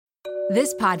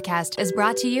This podcast is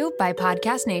brought to you by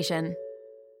Podcast Nation.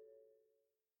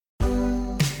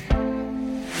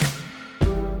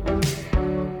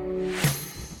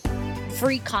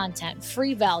 Free content,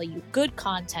 free value, good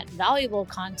content, valuable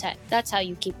content. That's how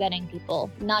you keep getting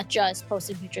people, not just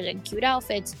posting pictures in cute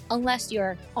outfits, unless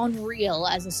you're unreal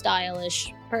as a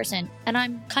stylish person. And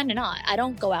I'm kind of not. I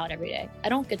don't go out every day. I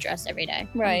don't get dressed every day.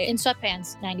 Right. I'm in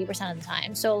sweatpants 90% of the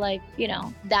time. So like, you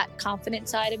know, that confident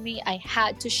side of me, I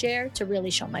had to share to really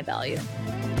show my value.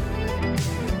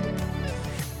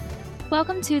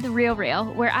 Welcome to The Real Reel,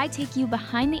 where I take you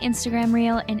behind the Instagram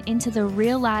reel and into the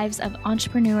real lives of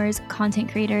entrepreneurs, content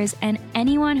creators, and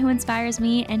anyone who inspires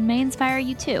me and may inspire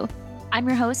you too. I'm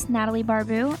your host, Natalie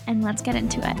Barbu, and let's get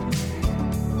into it.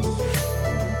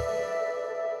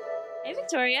 Hey,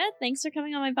 Victoria. Thanks for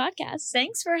coming on my podcast.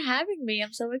 Thanks for having me.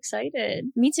 I'm so excited.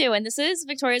 Me too. And this is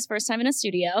Victoria's first time in a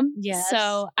studio. Yes.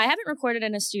 So I haven't recorded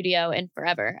in a studio in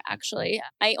forever, actually.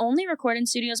 I only record in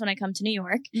studios when I come to New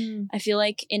York. I feel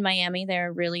like in Miami,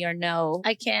 there really are no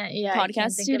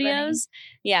podcast studios.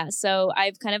 Yeah. So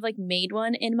I've kind of like made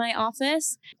one in my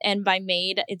office. And by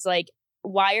made, it's like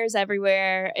wires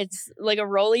everywhere. It's like a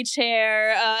rolly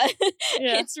chair.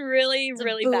 It's really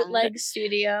bootleg bad.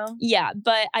 studio. Yeah,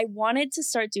 but I wanted to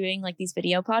start doing like these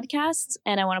video podcasts,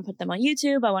 and I want to put them on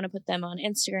YouTube. I want to put them on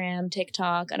Instagram,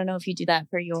 TikTok. I don't know if you do that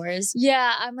for yours.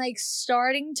 Yeah, I'm like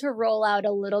starting to roll out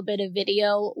a little bit of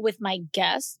video with my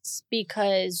guests,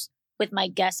 because with my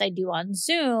guests I do on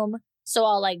Zoom. So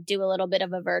I'll like do a little bit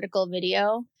of a vertical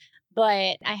video.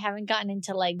 But I haven't gotten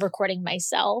into like recording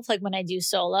myself, like when I do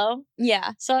solo.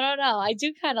 Yeah. So I don't know. I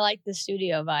do kind of like the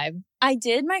studio vibe. I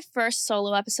did my first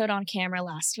solo episode on camera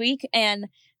last week, and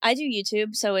I do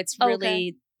YouTube. So it's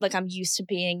really like I'm used to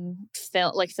being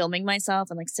filming myself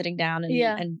and like sitting down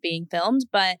and being filmed.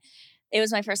 But it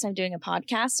was my first time doing a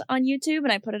podcast on YouTube,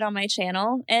 and I put it on my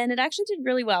channel, and it actually did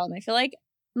really well. And I feel like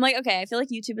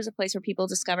YouTube is a place where people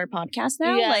discover podcasts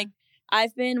now. Yeah. Like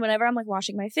I've been, whenever I'm like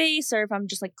washing my face or if I'm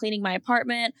just like cleaning my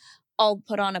apartment, I'll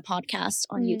put on a podcast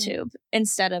on YouTube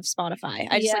instead of Spotify.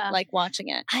 I just like watching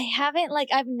it.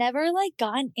 I've never like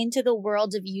gotten into the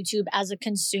world of YouTube as a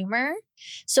consumer.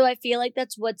 So I feel like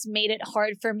that's what's made it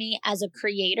hard for me as a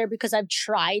creator, because I've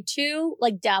tried to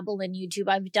like dabble in YouTube.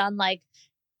 I've done like,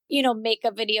 you know,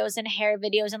 makeup videos and hair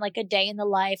videos and like a day in the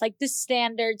life, like the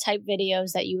standard type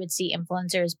videos that you would see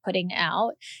influencers putting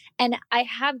out. And I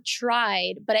have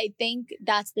tried, but I think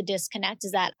that's the disconnect,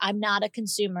 is that I'm not a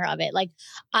consumer of it. Like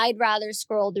I'd rather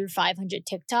scroll through 500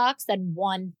 TikToks than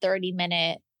one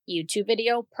 30-minute YouTube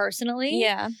video personally.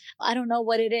 Yeah. I don't know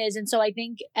what it is. And so I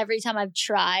think every time I've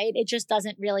tried, it just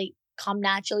doesn't really come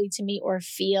naturally to me or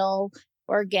feel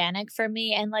organic for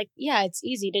me. And like, yeah, it's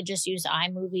easy to just use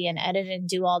iMovie and edit and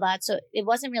do all that. So it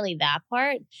wasn't really that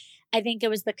part. I think it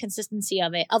was the consistency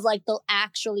of it, of like the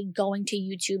actually going to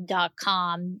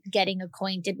youtube.com, getting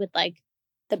acquainted with like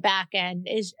the back end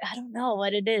is, I don't know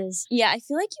what it is. Yeah, I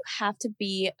feel like you have to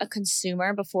be a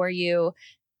consumer before you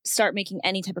start making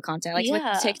any type of content. Like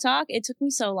with TikTok, it took me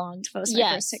so long to post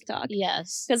my first TikTok.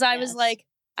 Yes. Because I was like,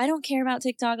 I don't care about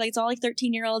TikTok. Like it's all like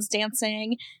 13-year-olds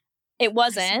dancing. It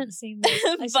wasn't,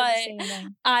 but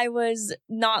I was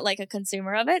not like a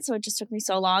consumer of it. So it just took me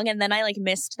so long. And then I like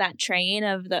missed that train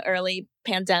of the early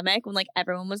pandemic when like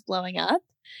everyone was blowing up.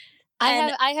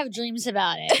 I have dreams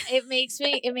about it. It makes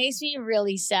me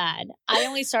really sad. I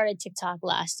only started TikTok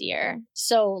last year.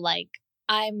 So like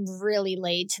I'm really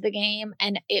late to the game,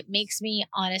 and it makes me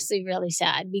honestly really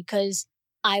sad because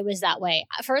I was that way.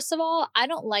 First of all, I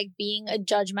don't like being a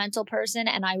judgmental person,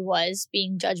 and I was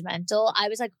being judgmental. I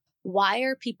was like, why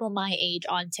are people my age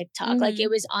on TikTok? Like it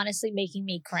was honestly making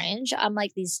me cringe. I'm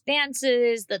like, these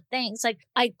dances, the things, like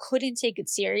I couldn't take it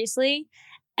seriously.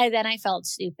 And then I felt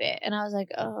stupid. And I was like,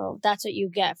 oh, that's what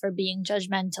you get for being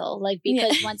judgmental. Like,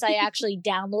 because once I actually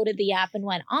downloaded the app and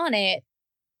went on it,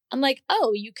 I'm like,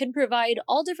 oh, you can provide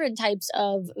all different types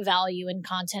of value and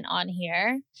content on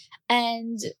here.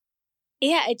 And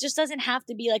yeah, it just doesn't have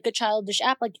to be like a childish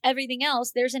app. Like everything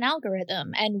else, there's an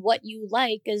algorithm, and what you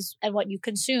like is, and what you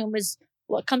consume is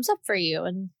what comes up for you.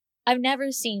 And I've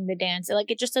never seen the dance. Like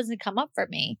it just doesn't come up for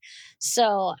me.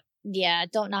 So yeah,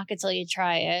 don't knock it till you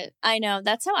try it. I know,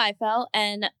 that's how I felt.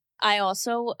 And I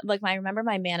also I remember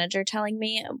my manager telling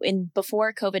me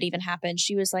before COVID even happened,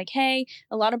 she was like, hey,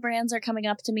 a lot of brands are coming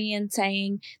up to me and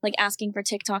saying, like asking for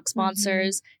TikTok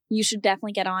sponsors. you should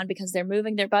definitely get on because they're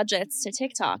moving their budgets to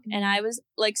TikTok. And I was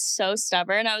like so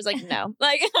stubborn. I was like, no,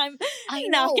 like I'm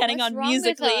not getting on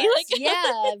Musical.ly. Like,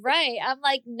 yeah, right. I'm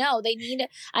like, no, they need,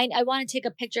 I want to take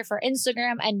a picture for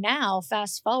Instagram. And now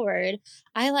fast forward,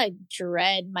 I like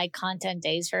dread my content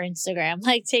days for Instagram,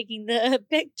 like taking the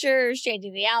pictures,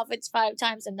 changing the outfits 5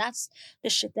 times. And that's the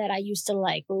shit that I used to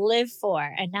like live for.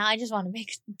 And now I just want to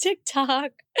make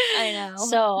TikTok. I know.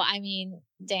 So, I mean,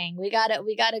 dang, we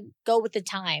gotta go with the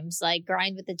times, like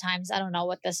grind with the times. I don't know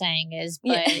what the saying is,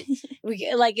 but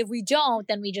we like, if we don't,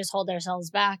 then we just hold ourselves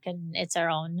back and it's our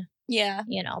own,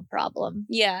 problem.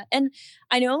 Yeah. And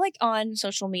I know like on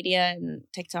social media and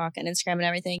TikTok and Instagram and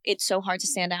everything, it's so hard to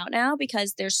stand out now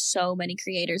because there's so many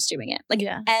creators doing it. Like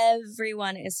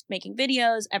everyone is making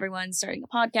videos, everyone's starting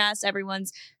a podcast,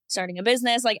 everyone's starting a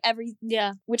business, like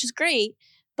which is great,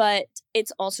 but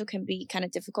it's also can be kind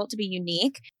of difficult to be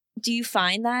unique. Do you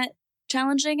find that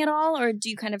challenging at all, or do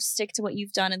you kind of stick to what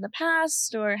you've done in the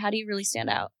past, or how do you really stand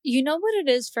out? You know what it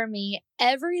is for me?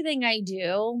 Everything I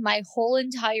do, my whole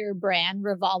entire brand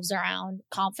revolves around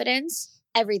confidence,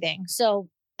 everything. So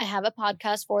I have a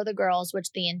podcast for the girls,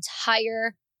 which the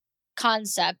entire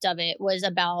concept of it was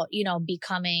about,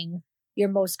 becoming your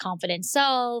most confident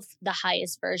self, the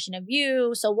highest version of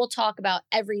you. So we'll talk about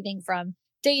everything from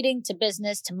dating to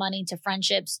business to money to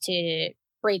friendships to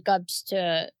breakups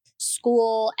to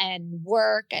school and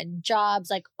work and jobs,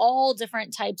 like all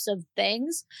different types of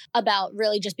things about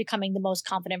really just becoming the most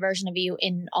confident version of you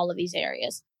in all of these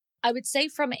areas. I would say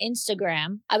from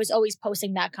Instagram, I was always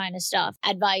posting that kind of stuff,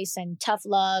 advice and tough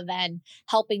love and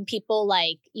helping people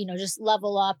like, just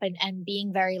level up and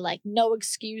being very like no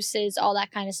excuses, all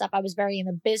that kind of stuff. I was very in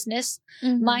the business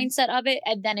mindset of it.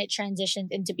 And then it transitioned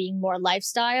into being more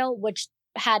lifestyle, which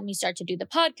had me start to do the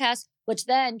podcast, which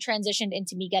then transitioned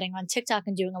into me getting on TikTok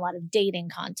and doing a lot of dating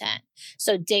content.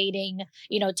 So dating,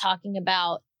 talking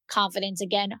about confidence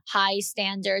again, high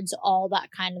standards, all that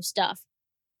kind of stuff.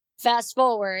 Fast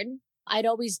forward, I'd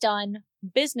always done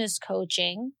business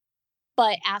coaching,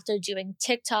 but after doing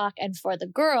TikTok and for the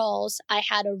girls, I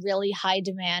had a really high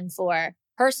demand for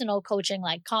personal coaching,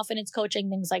 like confidence coaching,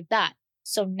 things like that.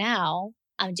 So now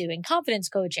I'm doing confidence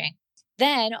coaching.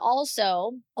 Then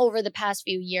also over the past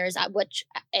few years, which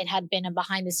it had been a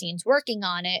behind the scenes working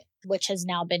on it, which has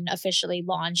now been officially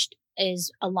launched,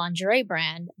 is a lingerie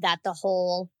brand that the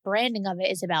whole branding of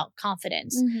it is about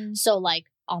confidence. So like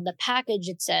on the package,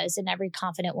 it says in every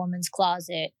confident woman's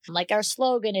closet, like our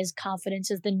slogan is confidence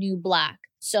is the new black.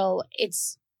 So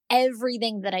it's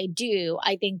everything that I do,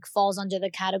 I think falls under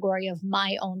the category of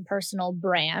my own personal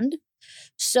brand.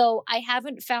 So I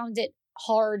haven't found it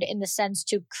hard in the sense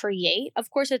to create. Of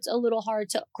course, it's a little hard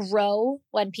to grow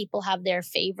when people have their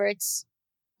favorites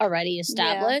already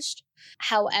established.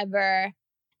 However,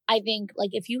 I think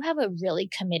like if you have a really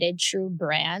committed, true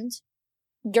brand,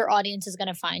 your audience is going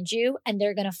to find you and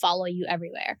they're going to follow you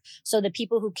everywhere. So the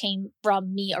people who came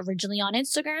from me originally on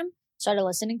Instagram started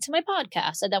listening to my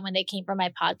podcast. And then when they came from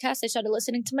my podcast, they started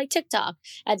listening to my TikTok.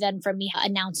 And then from me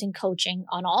announcing coaching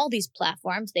on all these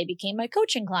platforms, they became my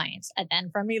coaching clients. And then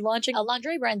from me launching a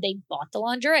lingerie brand, they bought the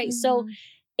lingerie. So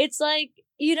it's like,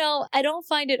 I don't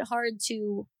find it hard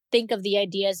to think of the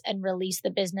ideas and release the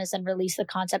business and release the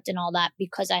concept and all that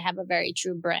because I have a very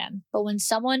true brand. But when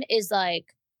someone is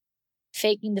like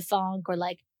faking the funk or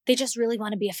like they just really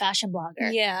want to be a fashion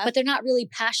blogger, but they're not really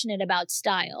passionate about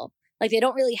style. Like they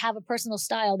don't really have a personal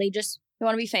style. They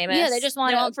want to be famous. Yeah, they just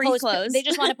want to free clothes. They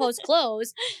just want to post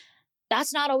clothes.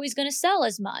 That's not always going to sell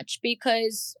as much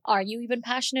because are you even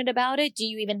passionate about it? Do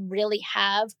you even really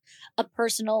have a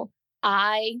personal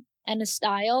eye and a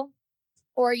style?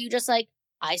 Or are you just like,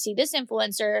 I see this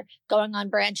influencer going on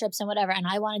brand trips and whatever, and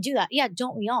I want to do that. Yeah,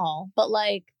 don't we all? But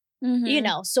like,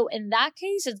 so in that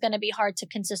case, it's going to be hard to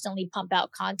consistently pump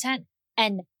out content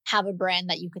and have a brand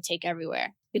that you could take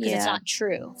everywhere because it's not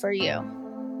true for you.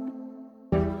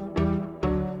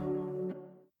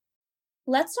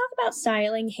 Let's talk about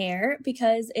styling hair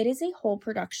because it is a whole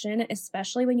production,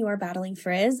 especially when you are battling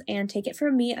frizz. And take it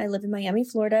from me, I live in Miami,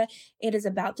 Florida. It is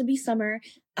about to be summer.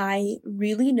 I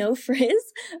really know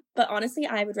frizz, but honestly,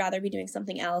 I would rather be doing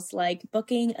something else like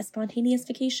booking a spontaneous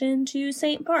vacation to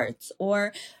St. Bart's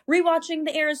or rewatching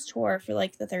the Eras tour for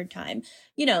like the 3rd time.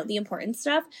 The important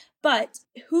stuff. But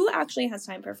who actually has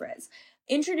time for frizz?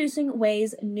 Introducing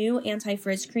Ouai's new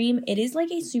anti-frizz cream. It is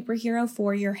like a superhero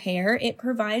for your hair. It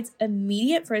provides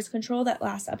immediate frizz control that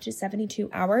lasts up to 72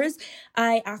 hours.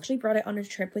 I actually brought it on a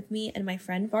trip with me and my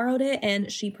friend borrowed it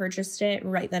and she purchased it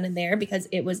right then and there because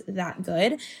it was that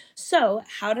good. So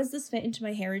how does this fit into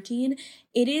my hair routine?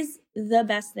 It is the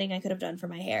best thing I could have done for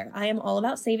my hair. I am all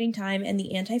about saving time, and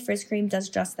the anti-frizz cream does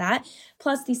just that.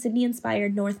 Plus, the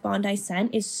Sydney-inspired North Bondi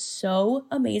scent is so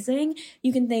amazing.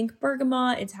 You can thank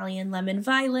bergamot, Italian lemon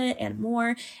violet, and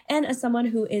more. And as someone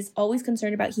who is always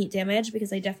concerned about heat damage,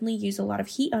 because I definitely use a lot of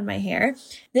heat on my hair,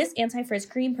 this anti-frizz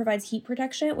cream provides heat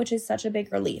protection, which is such a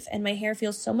big relief, and my hair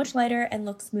feels so much lighter and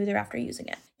looks smoother after using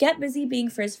it. Get busy being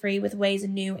frizz-free with Ouai's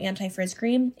new anti-frizz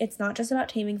cream. It's not just about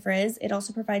taming frizz, it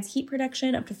also provides heat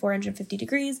protection up to 450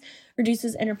 degrees,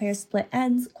 reduces and repairs split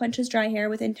ends, quenches dry hair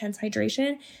with intense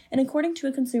hydration, and according to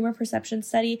a consumer perception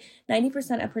study,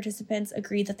 90% of participants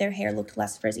agreed that their hair looked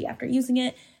less frizzy after using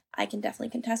it. I can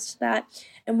definitely contest to that.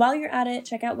 And while you're at it,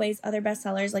 check out Ouai's other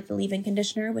bestsellers like the leave-in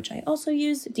conditioner, which I also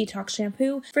use, detox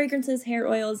shampoo, fragrances, hair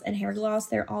oils, and hair gloss.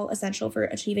 They're all essential for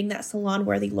achieving that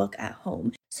salon-worthy look at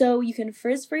home. So you can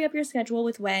frizz-free up your schedule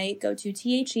with Ouai. Go to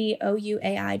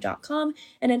theouai.com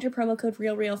and enter promo code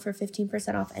REALREAL for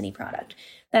 15% off any product.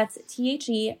 That's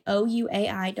theouai.com,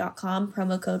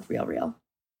 promo code REALREAL.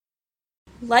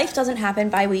 Life doesn't happen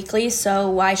bi-weekly, so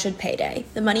why should payday?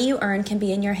 The money you earn can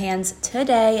be in your hands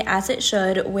today, as it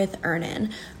should, with Earnin.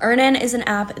 Earnin is an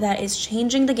app that is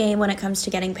changing the game when it comes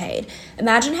to getting paid.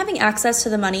 Imagine having access to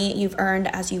the money you've earned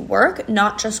as you work,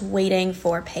 not just waiting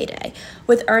for payday.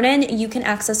 With Earnin, you can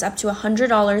access up to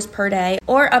 $100 per day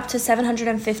or up to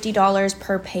 $750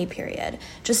 per pay period.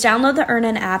 Just download the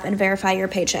Earnin app and verify your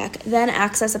paycheck. Then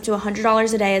access up to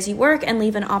 $100 a day as you work and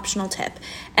leave an optional tip.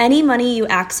 Any money you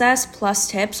access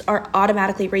plus tips are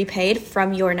automatically repaid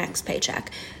from your next paycheck.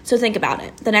 So think about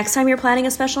it. The next time you're planning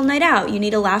a special night out, you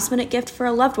need a last-minute gift for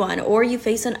a loved one, or you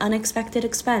face an unexpected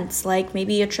expense, like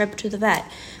maybe a trip to the vet,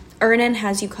 Earnin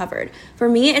has you covered. For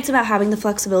me, it's about having the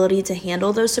flexibility to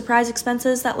handle those surprise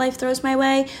expenses that life throws my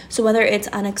way. So whether it's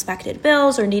unexpected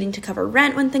bills or needing to cover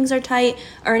rent when things are tight,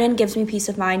 Earnin gives me peace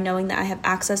of mind knowing that I have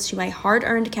access to my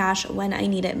hard-earned cash when I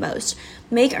need it most.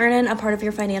 Make Earnin a part of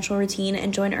your financial routine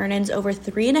and join Earnin's over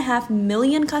 3.5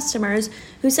 million customers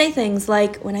who say things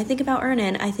like, when I think about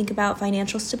Earnin, I think about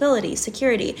financial stability,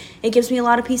 security. It gives me a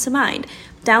lot of peace of mind.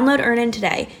 Download Earnin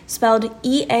today, spelled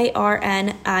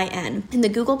EARNIN, in the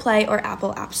Google Play or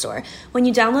Apple App Store. When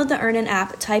you download the Earnin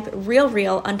app, type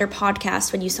RealReal under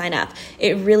podcast when you sign up.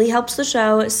 It really helps the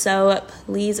show, so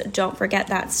please don't forget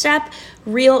that step.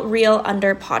 RealReal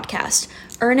under podcast.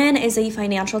 Earnin is a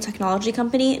financial technology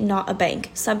company, not a bank.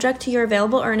 Subject to your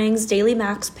available earnings, daily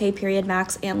max, pay period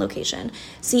max, and location.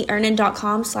 See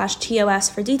earnin.com/TOS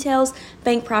for details.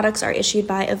 Bank products are issued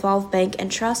by Evolve Bank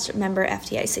and Trust, member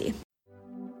FDIC.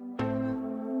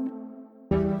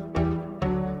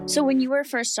 So when you were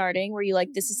first starting, were you like,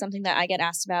 this is something that I get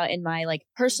asked about in my like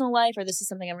personal life, or this is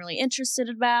something I'm really interested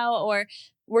about? Or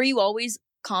were you always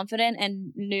confident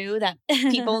and knew that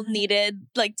people needed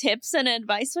like tips and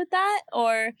advice with that?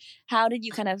 Or how did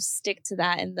you kind of stick to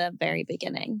that in the very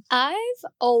beginning? I've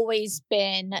always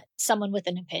been someone with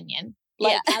an opinion.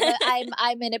 Like, yeah.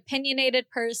 I'm an opinionated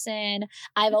person.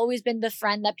 I've always been the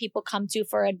friend that people come to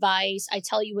for advice. I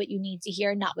tell you what you need to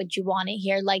hear, not what you want to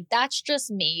hear. Like, that's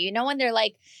just me. You know, when they're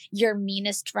like, your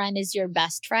meanest friend is your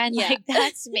best friend? Yeah. Like,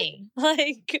 that's me.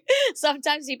 Like,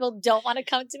 sometimes people don't want to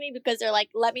come to me because they're like,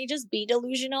 let me just be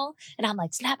delusional. And I'm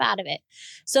like, snap out of it.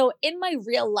 So in my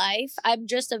real life, I'm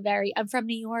from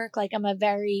New York. Like, I'm a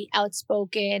very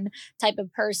outspoken type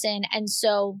of person. And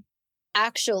so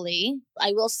actually,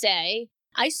 I will say,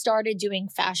 I started doing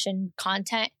fashion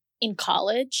content in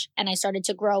college and I started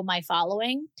to grow my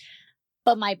following.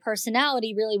 But my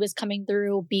personality really was coming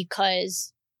through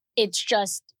because it's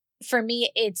just, for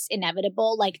me, it's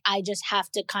inevitable. Like, I just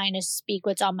have to kind of speak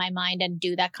what's on my mind and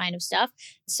do that kind of stuff.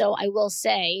 So I will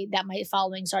say that my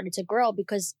following started to grow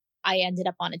because I ended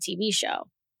up on a TV show.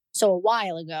 So a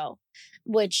while ago,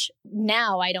 which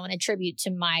now I don't attribute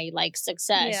to my like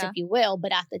success, if you will.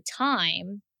 But at the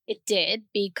time it did,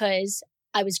 because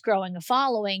I was growing a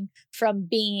following from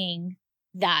being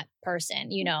that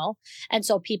person, you know? And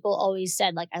so people always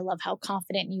said, like, I love how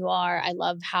confident you are. I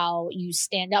love how you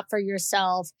stand up for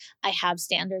yourself. I have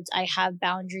standards. I have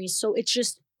boundaries. So it's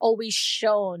just always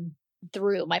shown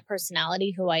through my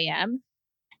personality, who I am.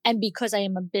 And because I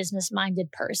am a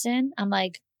business-minded person, I'm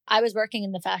like, I was working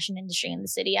in the fashion industry in the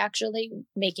city, actually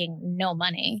making no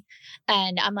money.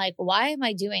 And I'm like, why am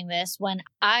I doing this when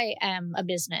I am a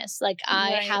business? Like,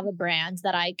 I have a brand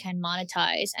that I can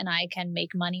monetize and I can make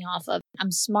money off of.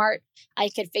 I'm smart. I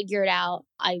could figure it out.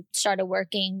 I started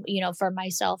working, you know, for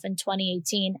myself in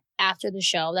 2018 after the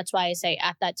show. That's why I say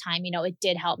at that time, you know, it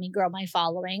did help me grow my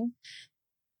following.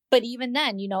 But even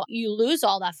then, you know, you lose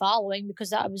all that following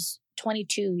because I was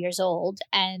 22 years old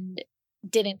and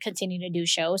didn't continue to do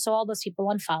shows. So all those people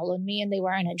unfollowed me and they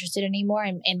weren't interested anymore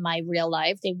in my real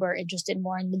life. They were interested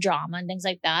more in the drama and things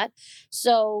like that.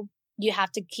 So you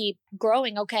have to keep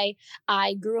growing. Okay,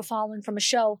 I grew a following from a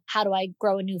show. How do I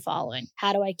grow a new following?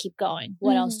 How do I keep going?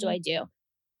 What else do I do?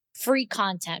 Free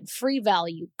content, free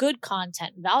value, good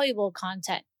content, valuable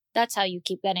content. That's how you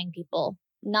keep getting people,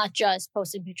 not just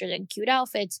posting pictures in cute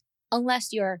outfits,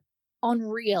 unless you're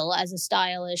unreal as a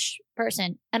stylish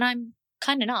person. And I'm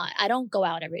kind of not. I don't go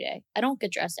out every day. I don't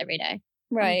get dressed every day.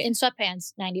 Right. I'm in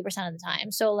sweatpants 90% of the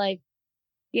time. So like,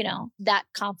 you know, that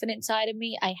confident side of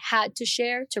me, I had to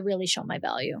share to really show my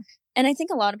value. And I think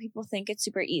a lot of people think it's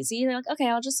super easy. They're like, okay,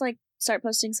 I'll just like start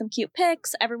posting some cute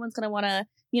pics. Everyone's going to want to,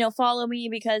 you know, follow me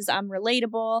because I'm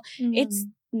relatable. It's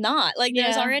not. Like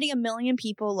there's already a million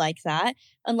people like that.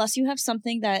 Unless you have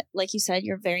something that, like you said,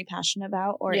 you're very passionate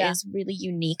about or is really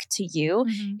unique to you,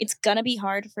 it's going to be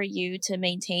hard for you to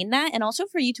maintain that and also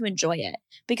for you to enjoy it.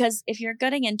 Because if you're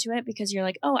getting into it because you're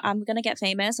like, oh, I'm going to get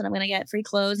famous and I'm going to get free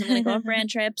clothes, I'm going to go on brand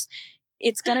trips,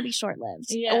 it's going to be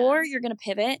short-lived. Or you're going to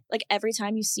pivot. Like every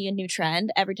time you see a new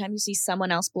trend, every time you see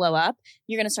someone else blow up,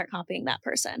 you're going to start copying that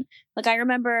person. Like I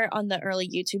remember on the early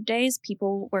YouTube days,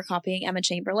 people were copying Emma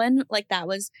Chamberlain. Like that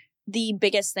was the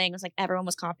biggest thing. It was like everyone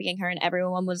was copying her and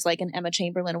everyone was like an Emma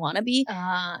Chamberlain wannabe.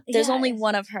 There's only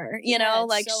one of her, you know,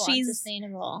 like so she's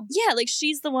unsustainable. Yeah, like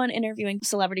she's the one interviewing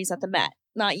celebrities at the Met,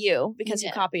 not you, because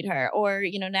you copied her. Or,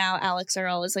 you know, now Alex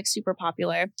Earl is like super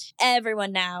popular.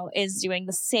 Everyone now is doing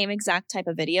the same exact type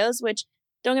of videos, which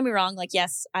don't get me wrong, like,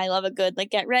 yes, I love a good, like,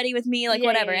 get ready with me, like,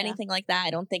 whatever, anything like that. I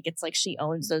don't think it's like she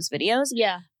owns those videos.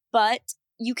 Yeah. But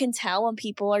you can tell when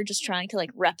people are just trying to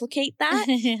like replicate that.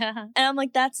 And I'm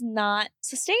like, that's not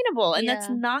sustainable. And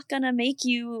that's not going to make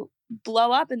you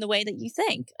blow up in the way that you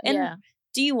think. And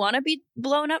do you want to be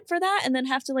blown up for that and then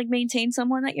have to like maintain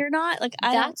someone that you're not? Like,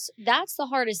 that's the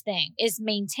hardest thing, is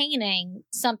maintaining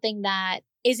something that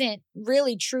isn't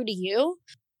really true to you.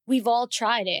 We've all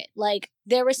tried it. Like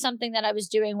there was something that I was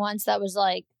doing once that was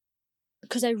like,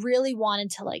 because I really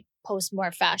wanted to like post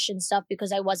more fashion stuff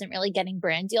because I wasn't really getting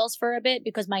brand deals for a bit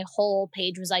because my whole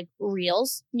page was like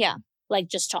reels. Yeah. Like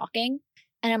just talking.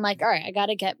 And I'm like, all right, I got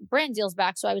to get brand deals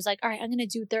back. So I was like, all right, I'm going to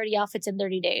do 30 outfits in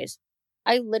 30 days.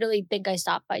 I literally think I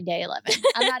stopped by day 11.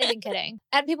 I'm not even kidding.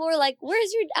 And people were like,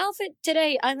 where's your outfit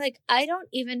today? I'm like, I don't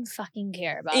even fucking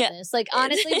care about this. Like,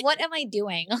 honestly, what am I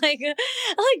doing? Like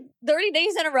 30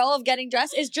 days in a row of getting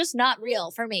dressed is just not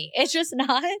real for me. It's just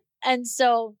not. And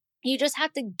so you just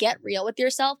have to get real with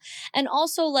yourself. And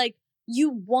also, like,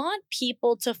 you want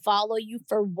people to follow you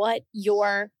for what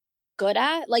you're good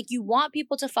at. Like, you want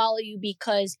people to follow you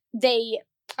because they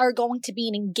are going to be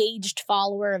an engaged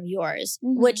follower of yours,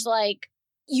 which, like,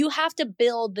 you have to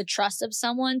build the trust of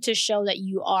someone to show that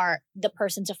you are the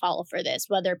person to follow for this,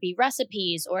 whether it be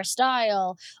recipes or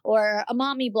style or a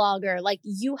mommy blogger. Like,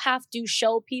 you have to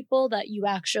show people that you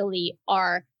actually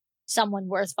are someone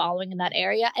worth following in that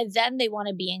area, and then they want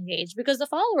to be engaged, because the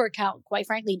follower count, quite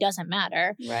frankly, doesn't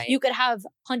matter. Right. You could have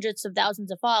hundreds of thousands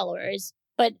of followers,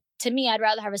 but to me, I'd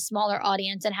rather have a smaller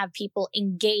audience and have people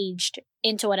engaged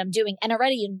into what I'm doing and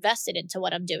already invested into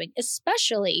what I'm doing,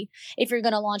 especially if you're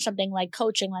going to launch something like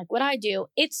coaching, like what I do.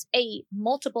 It's a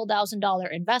multiple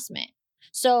 $1,000 investment.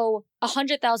 So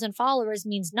 100,000 followers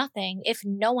means nothing if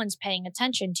no one's paying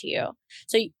attention to you.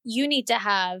 So you need to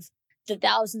have the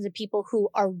thousands of people who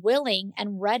are willing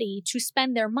and ready to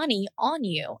spend their money on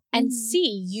you and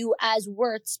see you as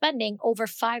worth spending over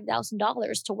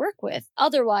 $5,000 to work with.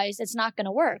 Otherwise, it's not going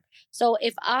to work. So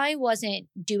if I wasn't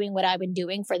doing what I've been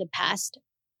doing for the past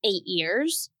 8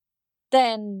 years,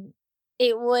 then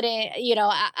it wouldn't, you know,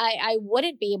 I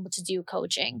wouldn't be able to do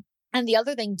coaching. And the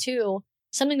other thing too,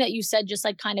 something that you said just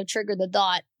like kind of triggered the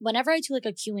thought. Whenever I do like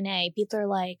a Q&A, people are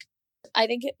like, I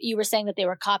think you were saying that they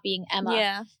were copying Emma.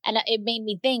 Yeah. And it made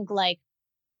me think, like,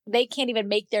 they can't even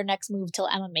make their next move till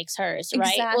Emma makes hers, right?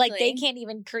 Exactly. Like, they can't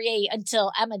even create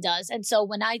until Emma does. And so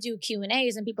when I do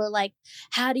Q&As and people are like,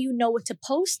 how do you know what to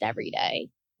post every day?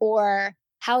 Or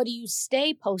how do you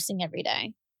stay posting every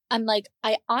day? I'm like,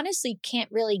 I honestly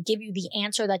can't really give you the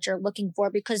answer that you're looking for,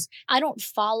 because I don't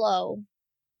follow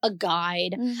a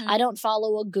guide. I don't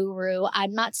follow a guru.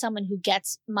 I'm not someone who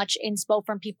gets much inspo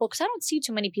from people, because I don't see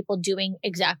too many people doing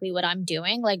exactly what I'm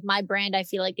doing. Like, my brand, I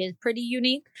feel like, is pretty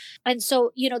unique. And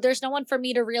so, you know, there's no one for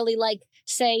me to really like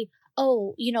say,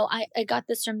 oh, you know, I got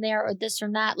this from there or this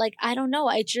from that. Like, I don't know.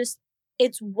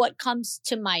 It's what comes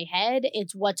to my head.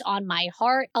 It's what's on my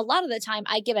heart. A lot of the time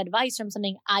I give advice from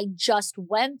something I just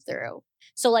went through.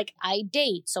 So like I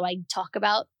date. So I talk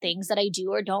about things that I do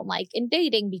or don't like in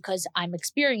dating because I'm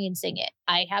experiencing it.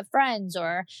 I have friends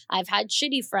or I've had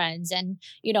shitty friends. And,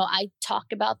 I talk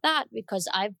about that because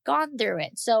I've gone through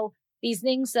it. So these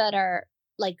things that are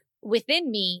like within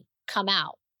me come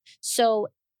out. So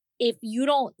if you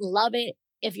don't love it,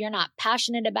 if you're not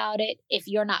passionate about it, if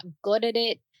you're not good at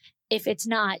it, if it's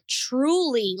not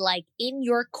truly like in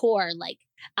your core, like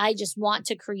I just want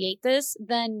to create this,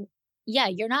 then yeah,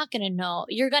 you're not going to know.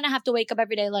 You're going to have to wake up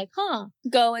every day like,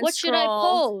 go and what should I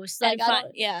post? Like,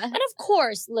 yeah. And of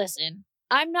course, listen,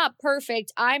 I'm not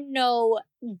perfect. I'm no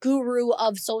guru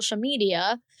of social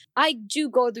media. I do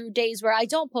go through days where I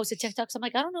don't post a TikTok. So I'm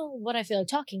like, I don't know what I feel like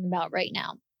talking about right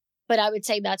now. But I would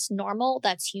say that's normal.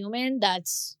 That's human.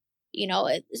 That's,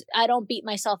 I don't beat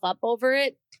myself up over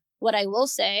it. What I will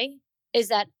say is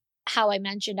that how I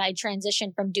mentioned I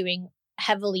transitioned from doing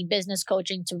heavily business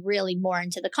coaching to really more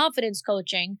into the confidence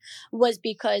coaching was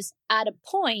because at a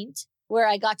point where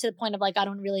I got to the point of like, I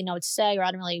don't really know what to say, or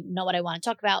I don't really know what I want to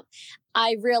talk about,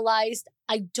 I realized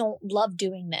I don't love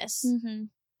doing this. Mm-hmm.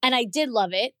 And I did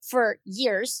love it for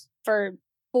years, for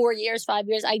 4 years, 5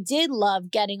 years. I did love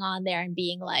getting on there and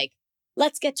being like,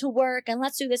 let's get to work and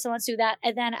let's do this and let's do that.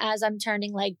 And then as I'm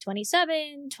turning like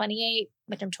 27, 28,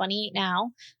 which I'm 28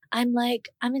 now, I'm like,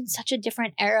 I'm in such a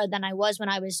different era than I was when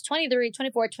I was 23,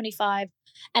 24, 25.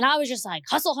 And I was just like,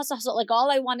 hustle, hustle, hustle. Like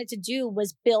all I wanted to do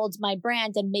was build my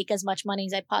brand and make as much money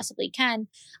as I possibly can.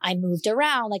 I moved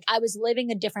around. Like I was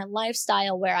living a different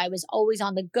lifestyle where I was always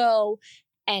on the go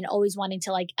and always wanting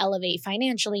to like elevate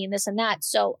financially and this and that.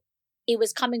 So it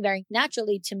was coming very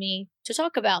naturally to me to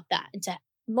talk about that and to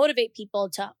motivate people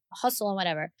to hustle and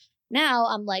whatever. Now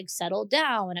I'm like settled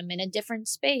down. I'm in a different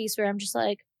space where I'm just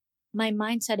like, my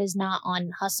mindset is not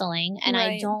on hustling and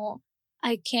right.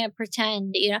 I can't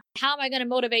pretend, how am I going to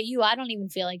motivate you? I don't even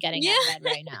feel like getting out of bed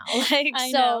right now. Like,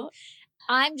 so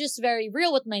I'm just very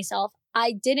real with myself.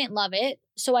 I didn't love it.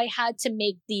 So I had to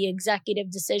make the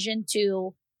executive decision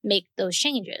to make those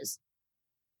changes.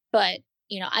 But,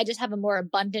 I just have a more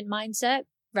abundant mindset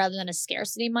rather than a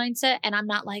scarcity mindset. And I'm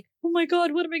not like, oh my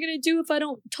God, what am I going to do if I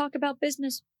don't talk about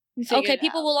business? Okay,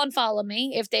 people will unfollow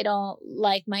me if they don't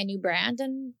like my new brand.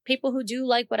 And people who do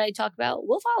like what I talk about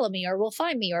will follow me or will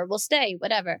find me or will stay,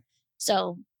 whatever.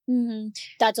 So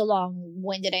that's a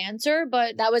long-winded answer,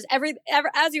 but that was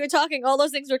as you were talking, all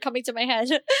those things were coming to my head.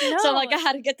 No. So I'm like, I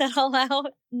had to get that all out.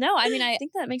 No, I mean, I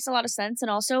think that makes a lot of sense.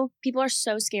 And also people are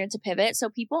so scared to pivot. So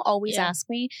people always ask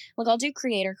me, like I'll do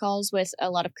creator calls with a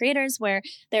lot of creators where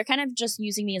they're kind of just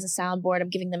using me as a soundboard. I'm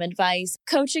giving them advice.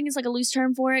 Coaching is like a loose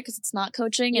term for it because it's not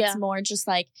coaching. It's more just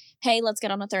like, hey, let's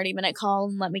get on a 30-minute call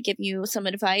and let me give you some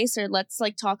advice, or let's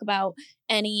like talk about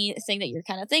anything that you're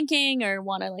kind of thinking or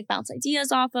want to like bounce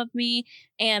ideas off of me.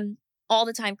 And all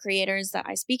the time creators that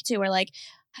I speak to are like,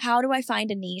 how do I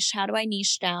find a niche? How do I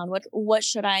niche down? What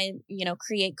should I,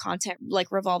 create content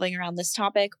like revolving around this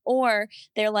topic? Or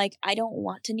they're like, I don't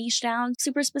want to niche down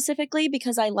super specifically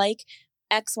because I like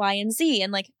X, Y, and Z.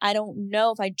 And like, I don't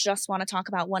know if I just want to talk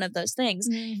about one of those things.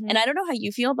 Mm-hmm. And I don't know how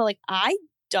you feel, but like, I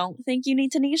don't think you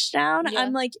need to niche down.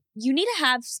 I'm like, you need to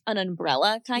have an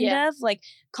umbrella kind of like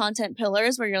content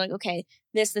pillars where you're like, okay,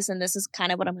 this, and this is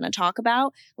kind of what I'm going to talk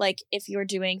about. Like if you're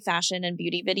doing fashion and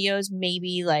beauty videos,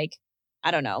 maybe like,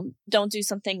 I don't know, don't do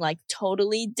something like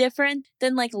totally different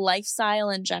than like lifestyle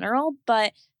in general.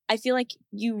 But I feel like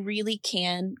you really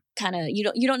can kind of, you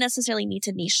don't necessarily need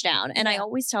to niche down. And I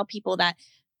always tell people that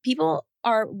people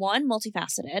are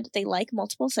multifaceted. They like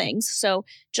multiple things. So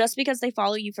just because they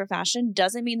follow you for fashion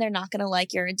doesn't mean they're not going to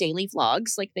like your daily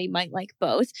vlogs. Like they might like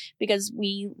both because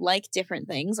we like different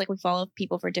things. Like we follow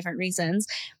people for different reasons.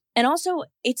 And also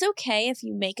it's okay if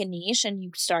you make a niche and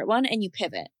you start one and you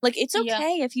pivot. Like it's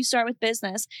okay if you start with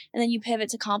business and then you pivot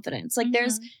to confidence. Like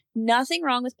there's nothing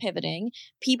wrong with pivoting.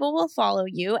 People will follow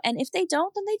you. And if they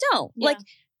don't, then they don't. Like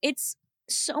it's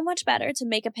so much better to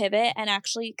make a pivot and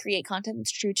actually create content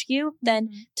that's true to you than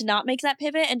to not make that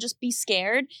pivot and just be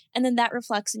scared. And then that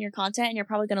reflects in your content and you're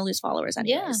probably going to lose followers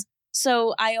anyways. Yeah.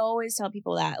 So I always tell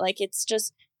people that, like, it's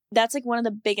just, that's like one of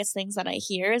the biggest things that I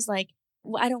hear is like,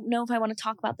 well, I don't know if I want to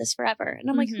talk about this forever. And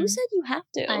I'm like, who said you have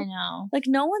to? I know. Like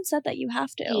no one said that you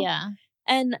have to. Yeah.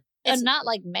 And it's not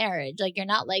like marriage. Like you're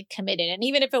not like committed. And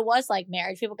even if it was like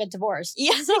marriage, people get divorced.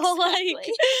 Yeah. So like,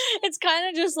 it's kind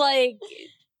of just like,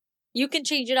 you can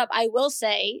change it up. I will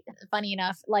say, funny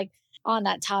enough, like on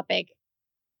that topic,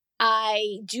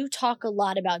 I do talk a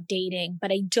lot about dating,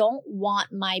 but I don't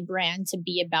want my brand to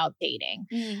be about dating.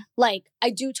 Like, I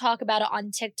do talk about it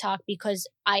on TikTok because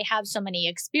I have so many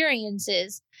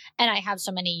experiences and I have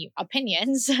so many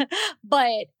opinions,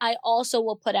 but I also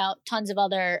will put out tons of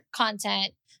other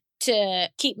content to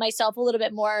keep myself a little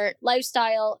bit more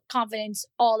lifestyle, confidence,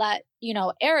 all that,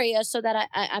 area, so that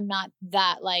I'm not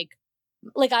that like,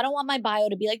 I don't want my bio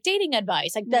to be like dating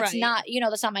advice. Like, that's not,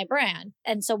 that's not my brand.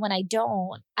 And so when I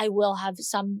don't, I will have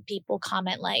some people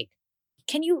comment like,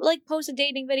 can you like post a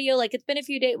dating video? Like, it's been a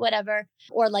few days, whatever.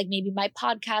 Or like maybe my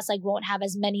podcast like won't have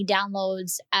as many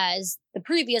downloads as the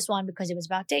previous one because it was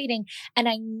about dating. And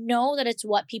I know that it's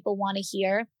what people want to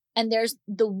hear. And there's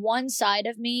the one side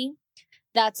of me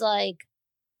that's like,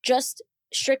 just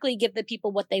strictly give the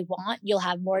people what they want. You'll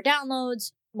have more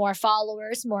downloads, more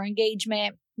followers, more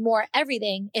engagement, more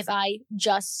everything if I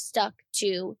just stuck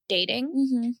to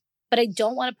dating. But I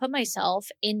don't want to put myself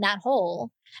in that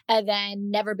hole and then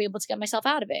never be able to get myself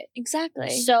out of it. Exactly.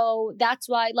 So that's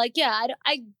why, like, yeah,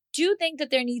 I do think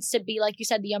that there needs to be, like you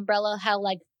said, the umbrella, how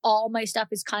like all my stuff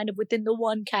is kind of within the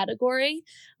one category.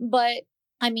 But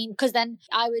I mean, because then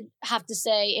I would have to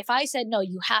say, if I said, no,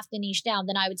 you have to niche down,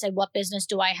 then I would say, what business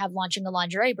do I have launching a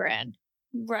lingerie brand?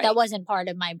 Right. That wasn't part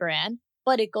of my brand,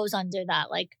 but it goes under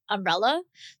that like umbrella.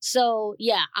 So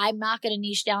yeah, I'm not going to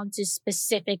niche down to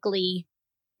specifically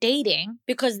dating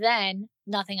because then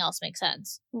nothing else makes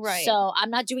sense. Right. So I'm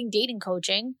not doing dating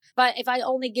coaching, but if I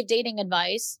only give dating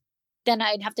advice, then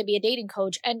I'd have to be a dating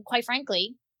coach. And quite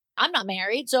frankly, I'm not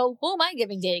married, so who am I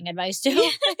giving dating advice to?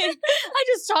 I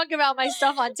just talk about my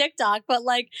stuff on TikTok, but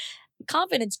like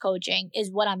confidence coaching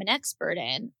is what I'm an expert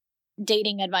in.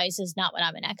 Dating advice is not what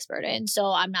I'm an expert in, so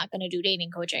I'm not going to do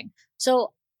dating coaching.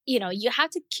 So, you have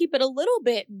to keep it a little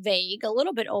bit vague, a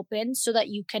little bit open so that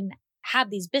you can have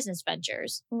these business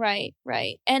ventures. Right.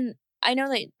 And I know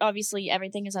that obviously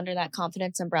everything is under that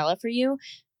confidence umbrella for you.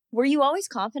 Were you always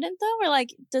confident though? Or like,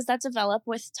 does that develop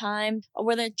with time? Or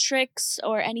were there tricks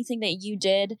or anything that you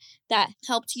did that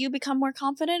helped you become more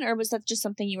confident? Or was that just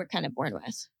something you were kind of born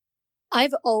with?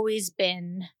 I've always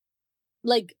been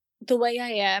like, the way I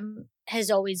am has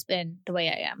always been the way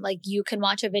I am. Like, you can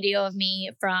watch a video of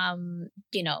me from,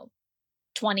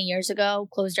 20 years ago,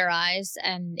 close your eyes,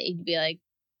 and it'd be like,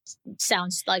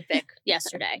 sounds like Vic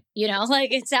yesterday,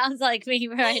 like it sounds like me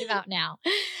right about now.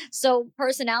 So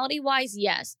personality wise,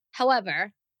 yes.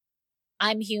 However,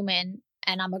 I'm human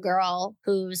and I'm a girl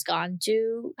who's gone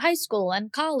to high school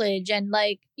and college and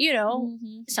like,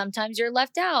 sometimes you're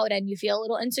left out and you feel a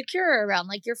little insecure around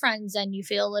like your friends and you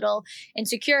feel a little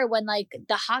insecure when like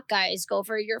the hot guys go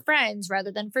for your friends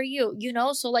rather than for you,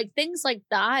 so like things like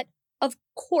that. Of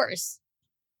course,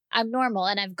 I'm normal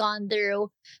and I've gone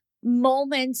through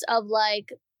moments of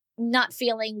like not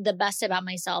feeling the best about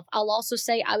myself. I'll also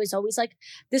say I was always like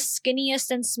the skinniest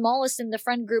and smallest in the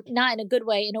friend group, not in a good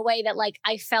way, in a way that like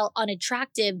I felt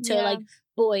unattractive to like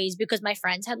boys because my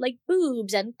friends had like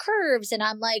boobs and curves and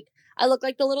I'm like, I look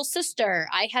like the little sister.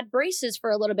 I had braces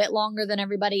for a little bit longer than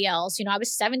everybody else. I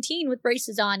was 17 with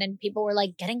braces on and people were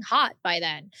like getting hot by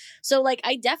then. So like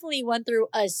I definitely went through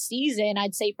a season,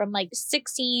 I'd say from like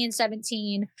 16,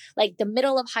 17, like the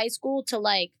middle of high school to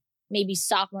like maybe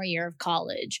sophomore year of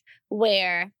college,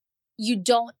 where you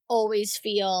don't always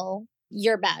feel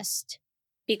your best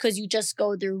because you just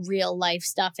go through real life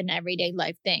stuff and everyday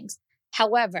life things.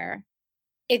 However,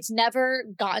 it's never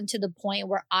gotten to the point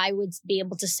where I would be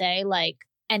able to say like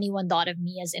anyone thought of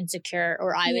me as insecure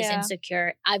or I was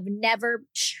insecure. I've never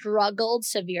struggled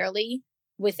severely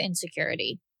with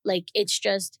insecurity. Like it's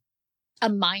just a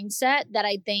mindset that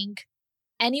I think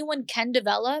anyone can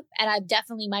develop. And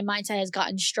my mindset has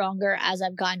gotten stronger as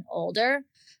I've gotten older.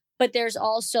 But there's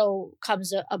also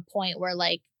comes a point where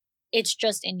like, it's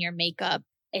just in your makeup.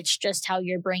 It's just how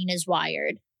your brain is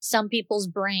wired. Some people's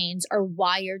brains are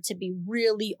wired to be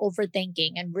really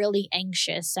overthinking and really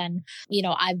anxious. And,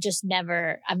 I've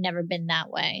never been that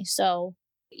way. So,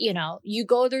 you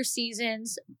go through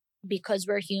seasons because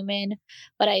we're human.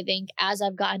 But I think as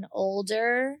I've gotten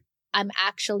older, I'm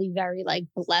actually very like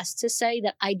blessed to say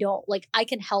that I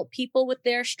can help people with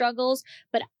their struggles,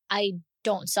 but I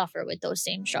don't suffer with those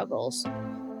same struggles.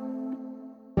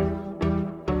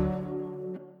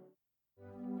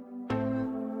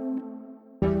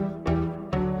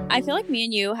 I feel like me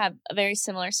and you have very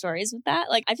similar stories with that.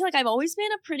 Like, I feel like I've always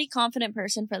been a pretty confident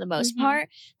person for the most part.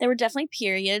 There were definitely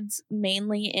periods,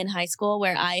 mainly in high school,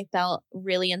 where I felt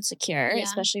really insecure,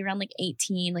 especially around like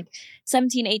 18, like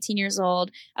 17, 18 years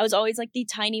old. I was always like the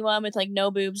tiny one with like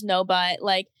no boobs, no butt.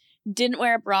 Like, didn't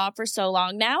wear a bra for so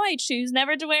long. Now I choose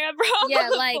never to wear a bra. Yeah,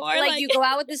 like you go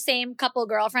out with the same couple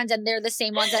girlfriends and they're the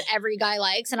same ones that every guy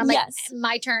likes. And I'm like,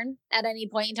 my turn at any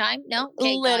point in time? No?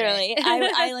 Okay, literally.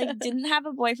 I like didn't have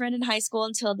a boyfriend in high school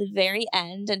until the very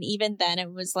end. And even then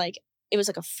it was like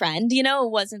a friend, you know?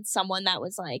 It wasn't someone that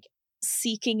was like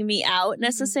seeking me out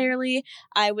necessarily.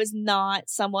 I was not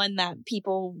someone that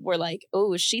people were like,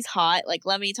 oh, she's hot, like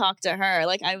let me talk to her.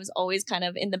 Like I was always kind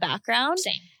of in the background.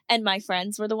 Same. And my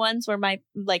friends were the ones where my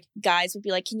like guys would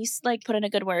be like, can you like put in a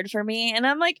good word for me? And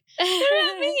I'm like,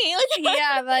 not me. Like,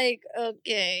 yeah, like,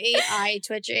 okay, eye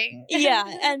twitching. Yeah.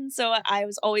 And so I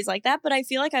was always like that, but I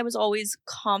feel like I was always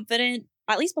confident.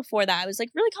 At least before that, I was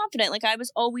like really confident. Like I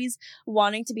was always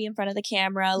wanting to be in front of the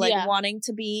camera, like wanting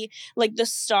to be like the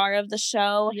star of the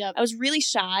show. Yep. I was really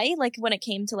shy, like when it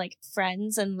came to like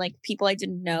friends and like people I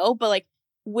didn't know, but like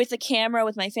with the camera,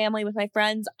 with my family, with my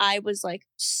friends, I was like,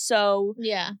 so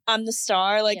I'm the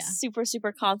star, like super,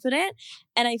 super confident.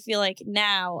 And I feel like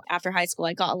now after high school,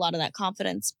 I got a lot of that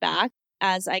confidence back.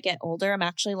 As I get older, I'm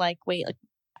actually like, wait, like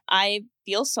I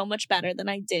feel so much better than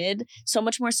I did, so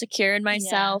much more secure in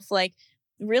myself. Like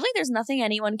really, there's nothing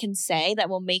anyone can say that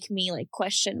will make me like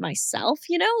question myself,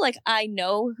 you know? Like I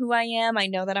know who I am. I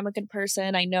know that I'm a good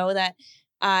person. I know that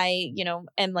I, you know,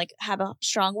 am like have a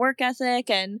strong work ethic,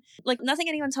 and like nothing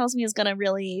anyone tells me is going to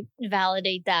really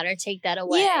validate that or take that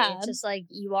away. Yeah. It's just like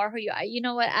you are who you are. You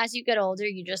know what? As you get older,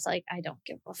 you just like, I don't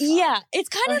give a fuck. Yeah. It's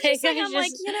kind of just like, I'm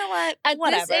like, you know what? At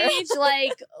whatever. this age,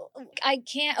 like I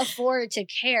can't afford to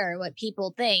care what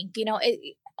people think. You know, it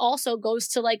also goes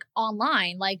to like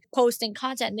online, like posting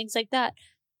content and things like that.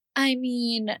 I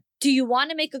mean, do you want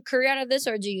to make a career out of this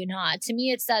or do you not? To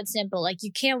me, it's that simple. Like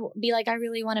you can't be like, I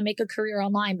really want to make a career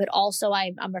online, but also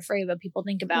I'm afraid what people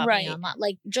think about me online.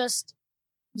 Like just,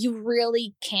 you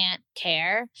really can't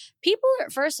care. People are,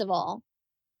 first of all,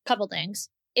 couple things.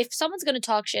 If someone's going to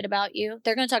talk shit about you,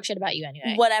 they're going to talk shit about you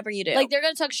anyway. Whatever you do. Like they're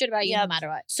going to talk shit about you no matter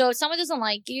what. So if someone doesn't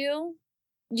like you,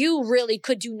 you really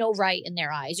could do no right in their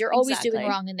eyes. You're always doing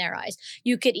wrong in their eyes.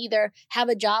 You could either have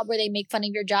a job where they make fun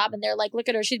of your job and they're like, look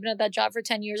at her, she's been at that job for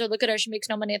 10 years, or look at her, she makes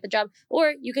no money at the job.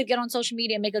 Or you could get on social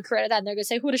media and make a career out of that. And they're going to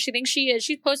say, who does she think she is?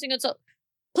 She's posting it. So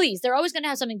please, they're always going to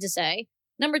have something to say.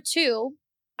 Number two,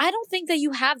 I don't think that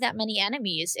you have that many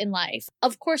enemies in life.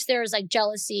 Of course, there's like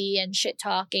jealousy and shit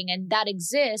talking and that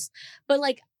exists. But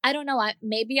like, I don't know,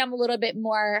 maybe I'm a little bit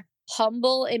more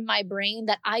humble in my brain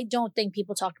that I don't think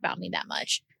people talk about me that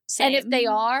much. Same. And if they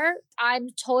are, I'm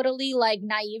totally like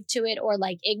naive to it or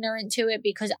like ignorant to it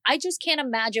because I just can't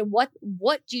imagine what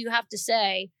do you have to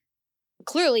say?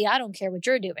 Clearly, I don't care what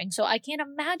you're doing. So I can't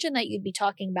imagine that you'd be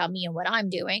talking about me and what I'm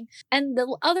doing. And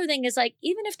the other thing is like,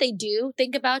 even if they do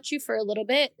think about you for a little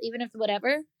bit, even if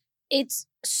whatever, it's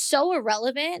so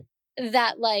irrelevant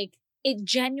that like it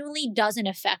genuinely doesn't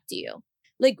affect you.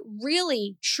 Like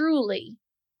really, truly.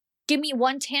 Give me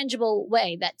one tangible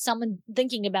way that someone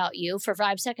thinking about you for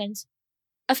 5 seconds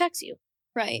affects you.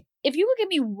 Right. If you could give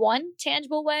me one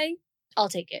tangible way, I'll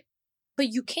take it.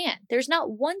 But you can't. There's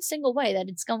not one single way that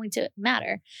it's going to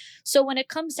matter. So when it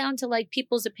comes down to like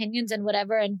people's opinions and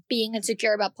whatever and being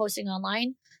insecure about posting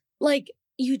online, like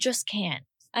you just can't.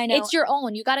 I know. It's your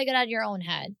own. You got to get out of your own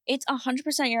head. It's 100%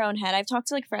 your own head. I've talked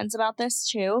to like friends about this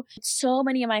too. So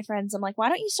many of my friends, I'm like, why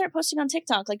don't you start posting on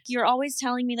TikTok? Like you're always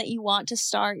telling me that you want to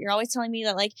start. You're always telling me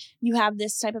that like you have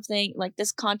this type of thing, like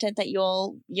this content that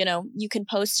you'll, you know, you can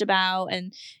post about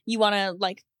and you want to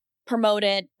like promote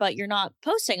it, but you're not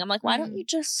posting. I'm like, why don't you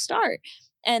just start?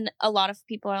 And a lot of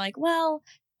people are like, well,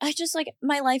 I just like,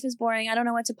 my life is boring. I don't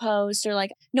know what to post, or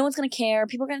like, no one's going to care.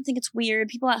 People are going to think it's weird.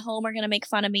 People at home are going to make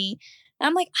fun of me. And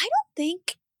I'm like, I don't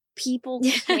think people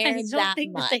care that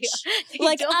much. They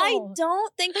like, don't. I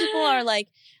don't think people are like,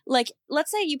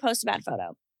 let's say you post a bad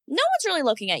photo. No one's really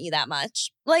looking at you that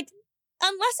much. Like,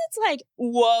 unless it's like,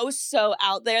 whoa, so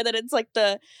out there that it's like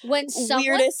the when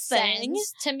weirdest thing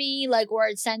to me, like, or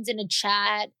it sends in a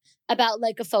chat about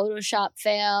like a Photoshop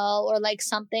fail or like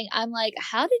something, I'm like,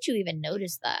 how did you even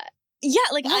notice that? Yeah,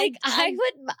 like I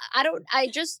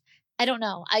don't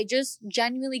know. I just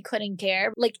genuinely couldn't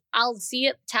care. Like I'll see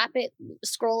it, tap it,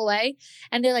 scroll away,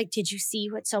 and they're like, did you see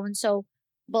what so-and-so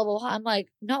blah, blah, blah. I'm like,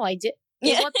 no, I did.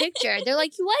 Yeah. What picture? They're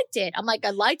like, you liked it. I'm like, I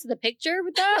liked the picture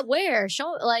with that? Where?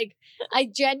 Show, like, I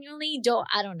genuinely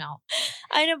I don't know.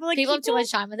 I know, but like people have too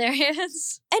much time in their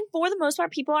hands. And for the most part,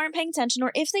 people aren't paying attention.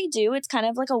 Or if they do, it's kind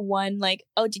of like a one, like,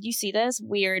 oh, did you see this?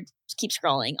 Weird. Keep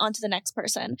scrolling on to the next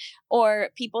person. Or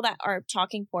people that are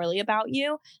talking poorly about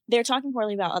you, they're talking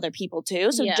poorly about other people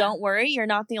too. So don't worry, you're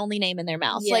not the only name in their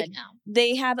mouth.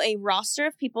 They have a roster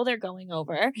of people they're going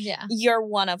over. Yeah. You're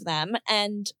one of them.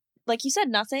 And like you said,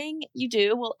 nothing you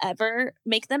do will ever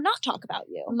make them not talk about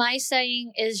you. My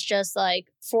saying is just like,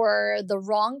 for the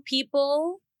wrong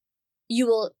people, you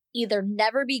will either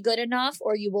never be good enough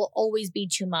or you will always be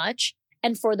too much.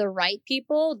 And for the right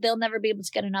people, they'll never be able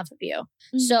to get enough of you.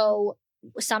 Mm-hmm. So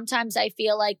sometimes I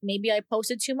feel like maybe I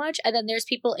posted too much. And then there's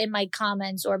people in my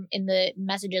comments or in the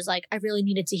messages like, I really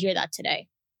needed to hear that today.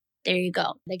 There you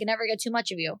go. They can never get too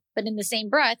much of you. But in the same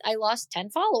breath, I lost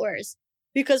 10 followers.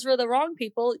 Because for the wrong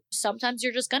people, sometimes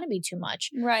you're just going to be too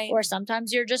much. Right. Or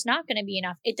sometimes you're just not going to be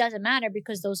enough. It doesn't matter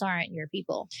because those aren't your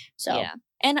people. So, yeah.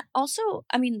 And also,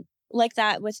 I mean, like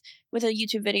that with a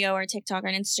YouTube video or a TikTok or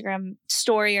an Instagram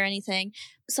story or anything,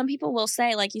 some people will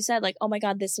say, like you said, like, oh my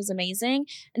God, this was amazing.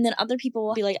 And then other people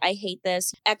will be like, I hate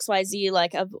this, XYZ,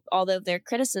 like of all of their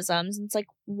criticisms. And it's like,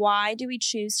 why do we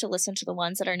choose to listen to the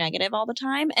ones that are negative all the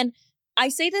time? And I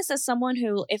say this as someone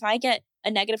who, if I get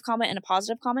a negative comment and a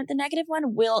positive comment, the negative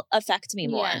one will affect me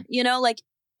more. Yeah. You know, like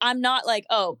I'm not like,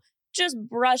 oh, just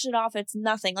brush it off. It's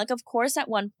nothing. Like, of course, at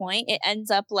one point it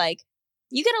ends up like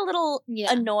you get a little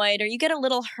annoyed or you get a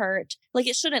little hurt. Like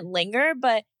it shouldn't linger,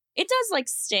 but it does like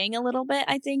sting a little bit,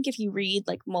 I think, if you read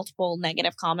like multiple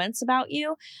negative comments about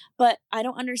you. But I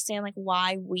don't understand like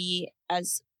why we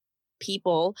as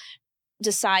people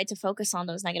decide to focus on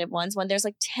those negative ones when there's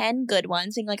like 10 good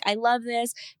ones, being like, I love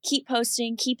this, keep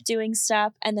posting, keep doing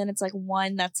stuff. And then it's like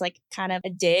one that's like kind of a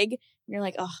dig. And you're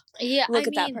like, oh, yeah, look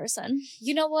at that person.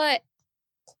 You know what?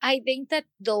 I think that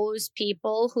those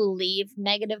people who leave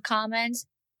negative comments,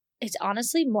 it's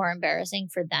honestly more embarrassing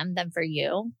for them than for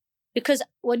you. Because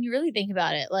when you really think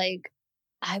about it, like,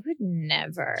 I would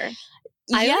never.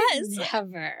 I would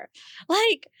never.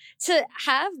 Like, to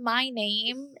have my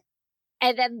name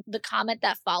and then the comment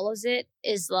that follows it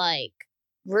is like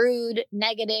rude,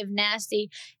 negative, nasty.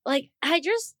 Like,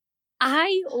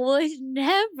 I would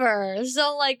never.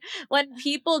 So like when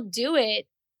people do it,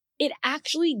 it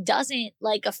actually doesn't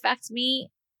like affect me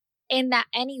in that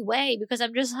any way because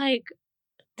I'm just like,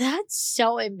 that's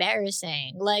so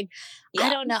embarrassing. Like, I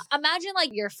don't know. Imagine like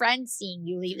your friend seeing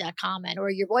you leave that comment or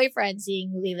your boyfriend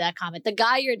seeing you leave that comment. The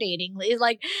guy you're dating is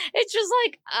like, it's just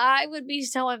like, I would be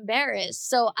so embarrassed.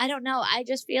 So I don't know. I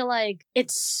just feel like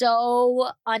it's so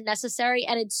unnecessary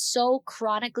and it's so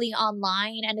chronically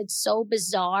online and it's so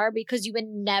bizarre because you would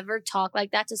never talk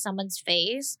like that to someone's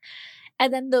face.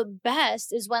 And then the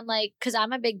best is when like, cause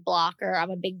I'm a big blocker, I'm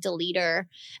a big deleter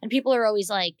and people are always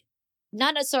like,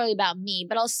 not necessarily about me,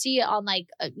 but I'll see it on like,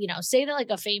 say that like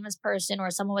a famous person or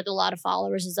someone with a lot of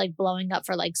followers is like blowing up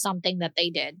for like something that they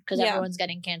did because everyone's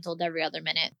getting canceled every other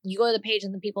minute. You go to the page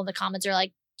and the people in the comments are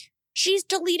like, she's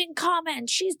deleting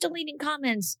comments. She's deleting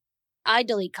comments. I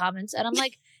delete comments and I'm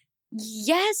like,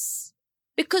 yes,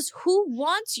 because who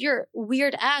wants your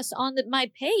weird ass on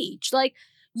my page? Like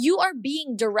you are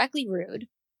being directly rude.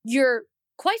 You're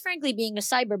quite frankly being a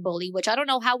cyberbully, which I don't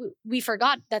know how we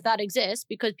forgot that exists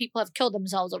because people have killed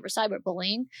themselves over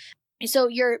cyberbullying. So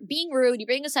you're being rude, you're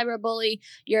being a cyberbully,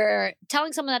 you're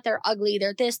telling someone that they're ugly,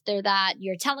 they're this, they're that,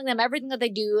 you're telling them everything that they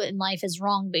do in life is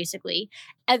wrong, basically.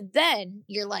 And then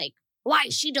you're like, why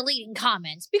is she deleting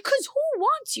comments? Because who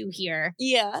wants you here?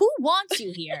 Yeah. Who wants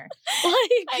you here?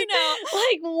 Like, I know.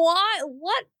 Like,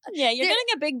 what? Yeah, you're getting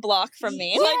a big block from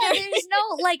me. Yeah, there's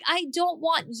no, like, I don't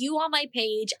want you on my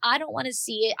page. I don't want to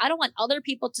see it. I don't want other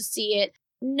people to see it.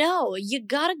 No, you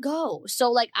gotta go.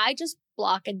 So, like, I just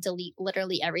block and delete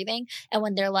literally everything. And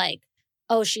when they're like,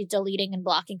 oh, she's deleting and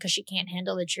blocking because she can't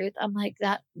handle the truth, I'm like,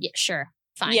 sure.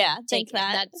 Fine. Yeah, take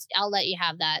that. I'll let you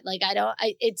have that. Like,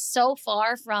 it's so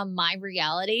far from my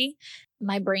reality.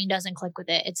 My brain doesn't click with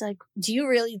it. It's like, do you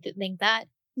really think that?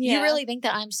 Yeah. You really think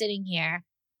that I'm sitting here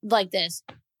like this?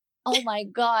 Oh my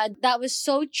God, that was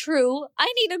so true.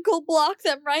 I need to go block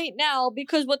them right now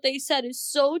because what they said is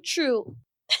so true.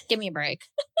 Give me a break.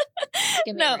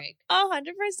 Give me a break.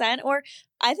 100%. Or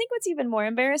I think what's even more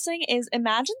embarrassing is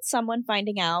imagine someone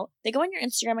finding out, they go on your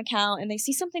Instagram account and they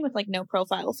see something with like no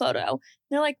profile photo.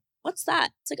 They're like, what's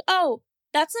that? It's like, oh,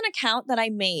 that's an account that I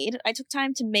made. I took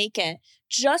time to make it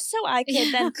just so I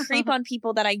could then creep on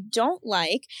people that I don't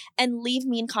like and leave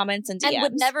mean comments and DMs. And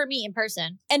would never meet in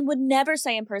person. And would never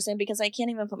say in person because I can't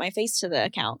even put my face to the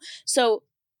account. So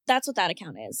that's what that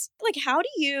account is. Like, how do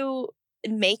you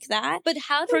make that? But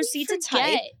how do proceed we forget to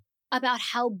type about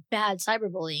how bad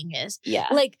cyberbullying is? Yeah.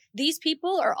 Like, these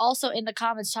people are also in the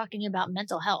comments talking about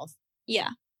mental health.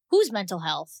 Yeah. Whose mental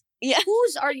health? Yeah.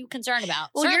 Whose are you concerned about?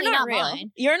 Well, certainly you're not real.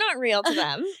 Mine. You're not real to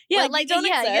them. Yeah, like don't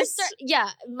exist.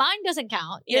 Mine doesn't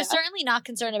count. You're certainly not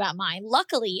concerned about mine.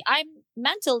 Luckily, I'm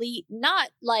mentally not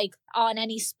like on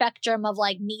any spectrum of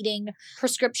like needing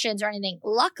prescriptions or anything.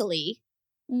 Luckily.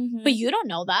 Mm-hmm. But you don't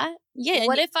know that. Yeah.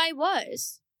 What if I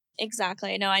was?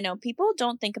 Exactly. No, I know. People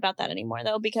don't think about that anymore,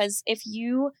 though, because if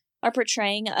you are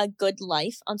portraying a good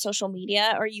life on social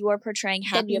media or you are portraying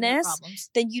happiness,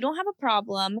 then you don't have a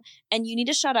problem and you need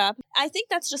to shut up. I think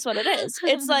that's just what it is.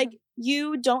 It's like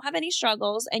you don't have any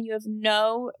struggles and you have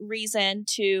no reason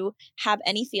to have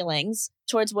any feelings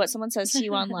towards what someone says to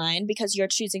you online because you're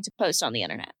choosing to post on the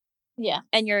internet. Yeah.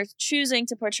 And you're choosing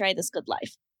to portray this good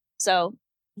life. So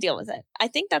deal with it. I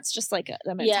think that's just like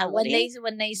the mentality. Yeah,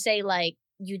 when they say like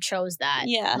you chose that.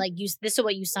 Yeah. Like this is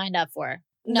what you signed up for.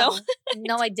 No,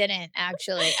 I didn't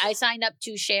actually. I signed up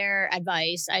to share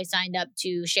advice. I signed up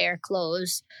to share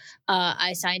clothes.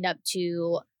 I signed up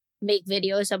to make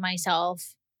videos of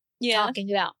myself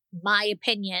talking about my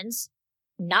opinions.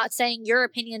 Not saying your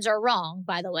opinions are wrong,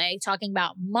 by the way. Talking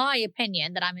about my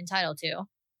opinion that I'm entitled to.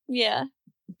 Yeah.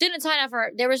 Didn't sign up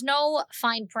for. There was no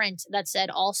fine print that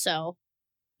said also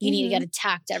you need to get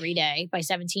attacked every day by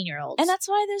 17-year-olds. And that's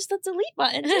why there's the delete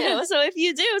button too. So if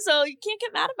you do, so you can't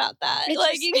get mad about that.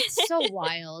 It's so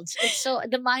wild. It's so,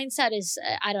 the mindset is,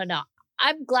 I don't know.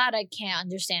 I'm glad I can't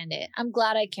understand it. I'm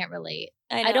glad I can't relate.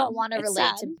 I don't want to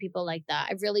relate to people like that.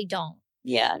 I really don't.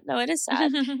 Yeah, no, it is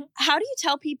sad. How do you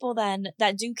tell people then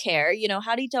that do care? You know,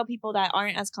 how do you tell people that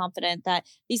aren't as confident that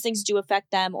these things do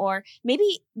affect them? Or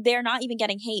maybe they're not even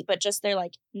getting hate, but just they're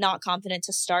like not confident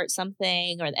to start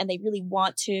something and they really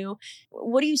want to.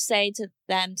 What do you say to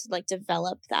them to like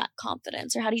develop that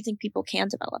confidence? Or how do you think people can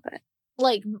develop it?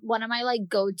 Like one of my like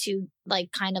go-to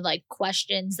like kind of like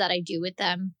questions that I do with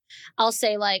them, I'll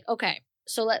say like, okay,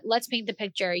 so let's paint the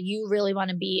picture. You really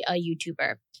want to be a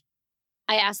YouTuber.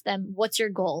 I ask them, what's your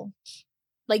goal?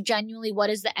 Like genuinely, what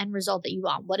is the end result that you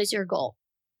want? What is your goal?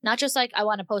 Not just like, I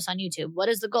want to post on YouTube. What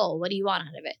is the goal? What do you want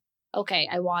out of it? Okay,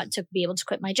 I want to be able to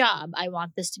quit my job. I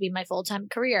want this to be my full-time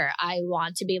career. I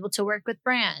want to be able to work with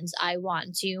brands. I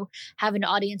want to have an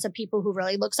audience of people who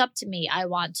really looks up to me. I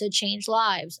want to change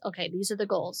lives. Okay, these are the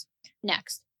goals.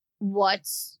 Next,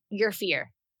 what's your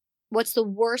fear? What's the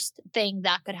worst thing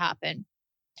that could happen?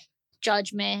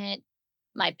 Judgment,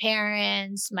 my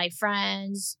parents, my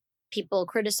friends, people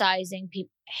criticizing,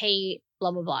 people hate, blah,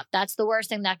 blah, blah. That's the worst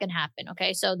thing that can happen.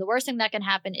 Okay. So the worst thing that can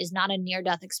happen is not a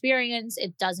near-death experience.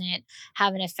 It doesn't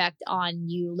have an effect on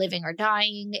you living or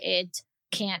dying. It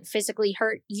can't physically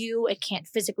hurt you. It can't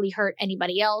physically hurt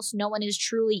anybody else. No one is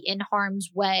truly in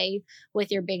harm's way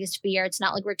with your biggest fear. It's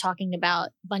not like we're talking about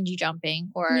bungee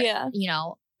jumping or, you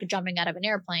know, jumping out of an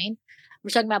airplane. We're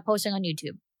talking about posting on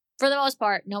YouTube. For the most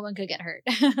part, no one could get hurt.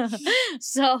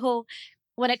 So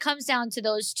when it comes down to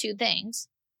those two things,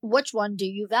 which one do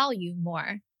you value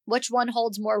more? Which one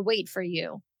holds more weight for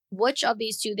you? Which of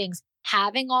these two things,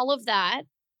 having all of that,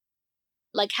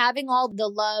 like having all the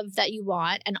love that you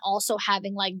want and also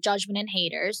having like judgment and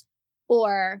haters,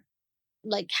 or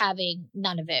like having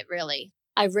none of it really?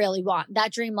 I really want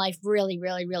that dream life really,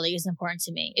 really, really is important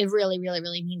to me. It really, really,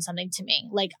 really means something to me.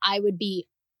 Like I would be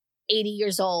 80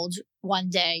 years old one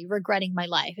day regretting my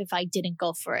life if I didn't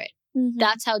go for it. Mm-hmm.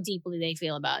 That's how deeply they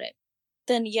feel about it.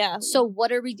 Then yeah. So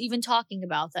what are we even talking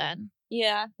about then?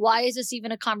 Yeah. Why is this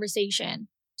even a conversation?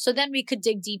 So then we could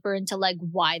dig deeper into like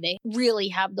why they really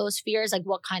have those fears, like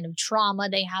what kind of trauma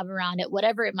they have around it,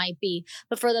 whatever it might be.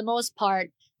 But for the most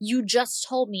part, you just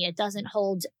told me it doesn't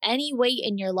hold any weight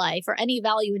in your life or any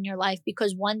value in your life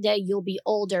because one day you'll be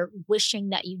older wishing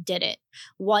that you did it.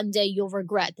 One day you'll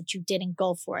regret that you didn't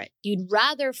go for it. You'd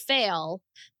rather fail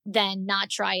than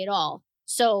not try at all.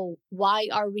 So why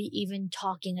are we even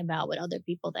talking about what other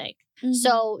people think? Mm-hmm.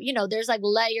 So, you know, there's like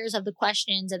layers of the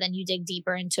questions and then you dig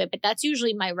deeper into it. But that's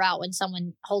usually my route when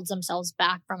someone holds themselves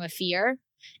back from a fear.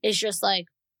 It's just like,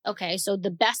 okay, so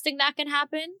the best thing that can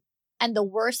happen and the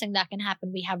worst thing that can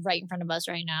happen we have right in front of us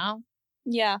right now.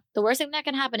 Yeah. The worst thing that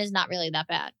can happen is not really that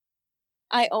bad.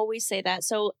 I always say that.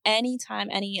 So anytime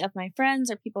any of my friends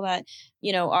or people that,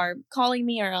 you know, are calling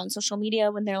me or on social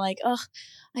media when they're like, oh,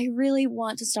 I really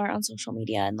want to start on social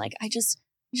media and like, I just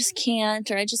can't,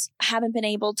 or I just haven't been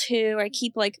able to, or I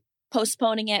keep like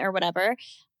postponing it or whatever.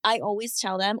 I always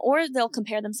tell them, or they'll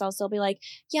compare themselves. They'll be like,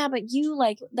 yeah, but you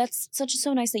like, that's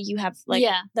so nice that you have like,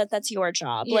 that's your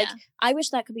job. Yeah. Like, I wish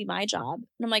that could be my job.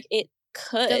 And I'm like, it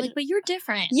could. They're like, but you're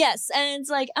different. Yes. And it's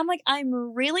like, I'm like, I'm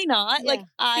really not. Yeah. Like,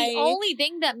 the only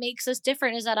thing that makes us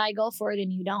different is that I go for it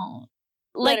and you don't.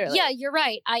 Literally. Like, yeah, you're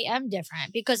right. I am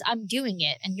different because I'm doing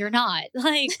it and you're not.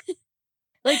 Like,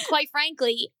 quite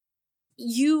frankly,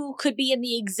 you could be in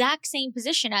the exact same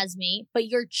position as me, but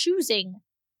you're choosing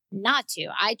not to.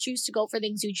 I choose to go for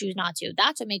things you choose not to.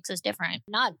 That's what makes us different.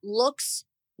 Not looks,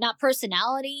 not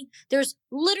personality. There's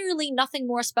literally nothing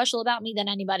more special about me than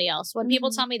anybody else. When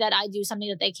people tell me that I do something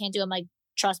that they can't do, I'm like,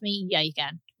 trust me, yeah, you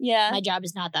can. Yeah. My job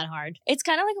is not that hard. It's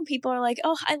kind of like when people are like,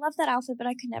 oh, I love that outfit, but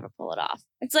I could never pull it off.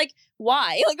 It's like,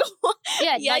 why? Like,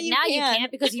 yeah, like now you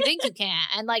can't because you think you can't.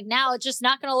 And like now it's just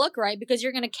not going to look right because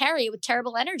you're going to carry it with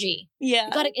terrible energy. Yeah.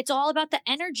 It's all about the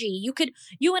energy.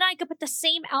 You and I could put the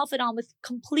same outfit on with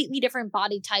completely different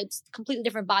body types, completely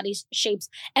different body shapes,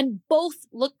 and both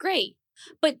look great.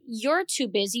 But you're too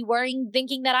busy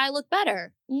thinking that I look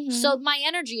better. Mm-hmm. So my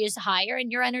energy is higher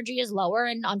and your energy is lower.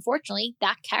 And unfortunately,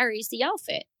 that carries the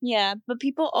outfit. Yeah. But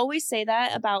people always say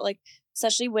that about like,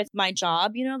 especially with my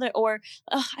job, you know,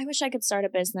 I wish I could start a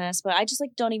business, but I just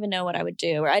like don't even know what I would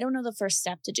do, or I don't know the first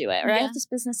step to do it, or I have this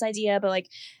business idea, but like,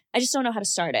 I just don't know how to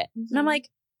start it. Mm-hmm. And I'm like,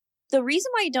 the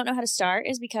reason why you don't know how to start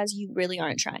is because you really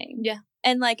aren't trying. Yeah.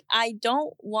 And like, I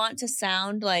don't want to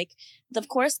sound like, of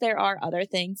course, there are other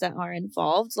things that are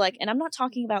involved. Like, and I'm not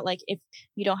talking about like if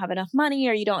you don't have enough money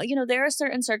or you don't, you know, there are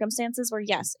certain circumstances where,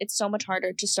 yes, it's so much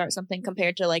harder to start something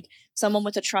compared to like someone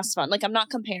with a trust fund. Like, I'm not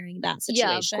comparing that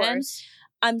situation. Yeah, of course.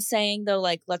 I'm saying though,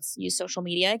 like, let's use social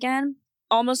media again.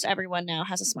 Almost everyone now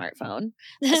has a smartphone.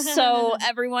 So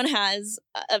everyone has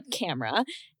a camera.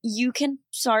 You can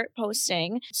start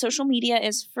posting. Social media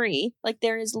is free. Like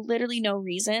there is literally no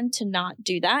reason to not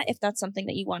do that if that's something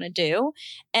that you want to do.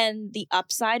 And the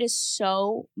upside is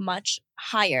so much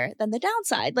higher than the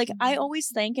downside. Like I always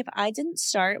think if I didn't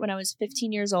start when I was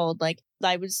 15 years old, like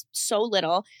I was so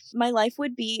little, my life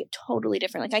would be totally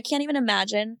different. Like I can't even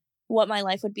imagine what my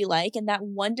life would be like. And that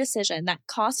one decision that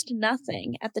cost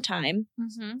nothing at the time,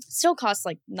 still costs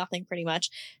like nothing pretty much,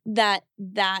 that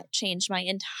changed my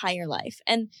entire life.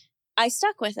 And I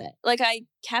stuck with it. Like I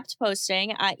kept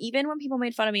posting, even when people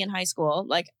made fun of me in high school,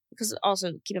 like, because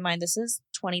also keep in mind, this is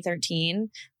 2013,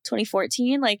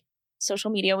 2014, like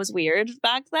social media was weird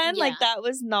back then. Yeah. Like that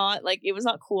was not like, it was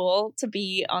not cool to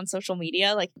be on social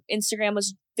media. Like Instagram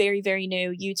was very, very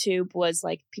new. YouTube was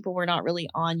like, people were not really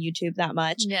on YouTube that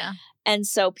much. Yeah. And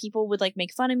so people would like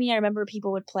make fun of me. I remember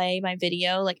people would play my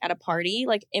video like at a party,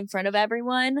 like in front of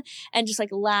everyone and just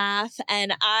like laugh.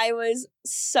 And I was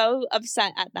so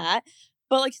upset at that.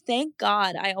 But like, thank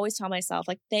God, I always tell myself,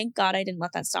 like, thank God I didn't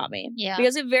let that stop me. Yeah.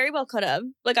 Because it very well could have.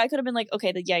 Like, I could have been like,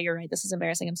 okay, yeah, you're right. This is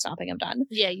embarrassing. I'm stopping. I'm done.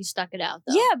 Yeah, you stuck it out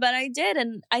though. Yeah, but I did.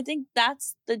 And I think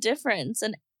that's the difference.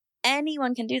 And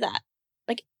anyone can do that.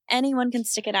 Like, anyone can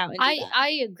stick it out. And do that. I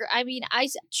agree. I mean, I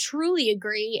truly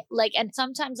agree. Like, and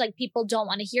sometimes like people don't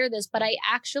want to hear this, but I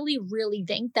actually really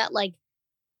think that like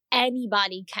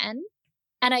anybody can.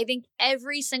 And I think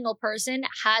every single person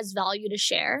has value to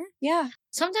share. Yeah.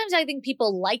 Sometimes I think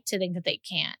people like to think that they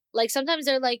can't. Like sometimes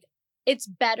they're like, it's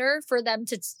better for them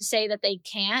to say that they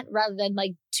can't rather than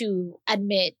like to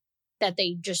admit that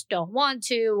they just don't want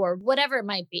to or whatever it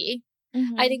might be.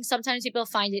 Mm-hmm. I think sometimes people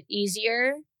find it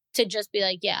easier to just be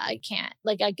like, yeah, I can't.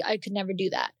 Like I could never do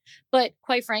that. But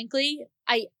quite frankly,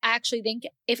 I actually think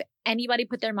if anybody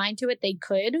put their mind to it, they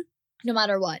could. No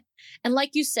matter what. And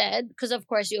like you said, because of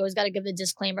course you always got to give the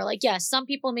disclaimer, like, yeah, some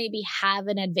people maybe have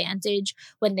an advantage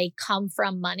when they come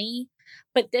from money,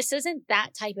 but this isn't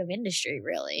that type of industry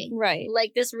really. Right.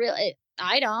 Like this really,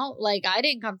 I don't, like, I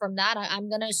didn't come from that. I'm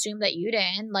going to assume that you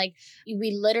didn't. Like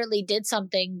we literally did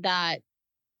something that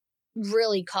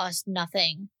really cost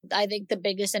nothing. I think the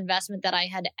biggest investment that I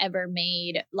had ever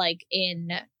made, like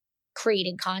in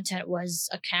creating content was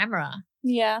a camera.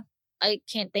 Yeah. I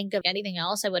can't think of anything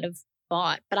else I would have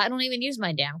bought, but I don't even use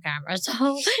my damn camera.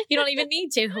 So you don't even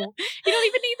need to. You don't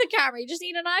even need the camera. You just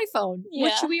need an iPhone,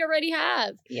 which we already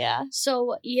have. Yeah.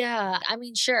 So yeah, I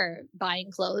mean, sure, buying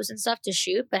clothes and stuff to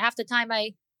shoot, but half the time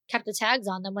I kept the tags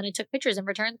on them when I took pictures and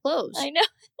returned the clothes. I know.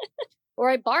 Or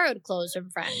I borrowed clothes from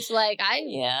friends. Like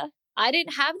I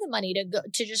didn't have the money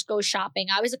to just go shopping.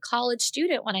 I was a college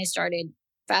student when I started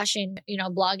fashion,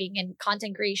 blogging and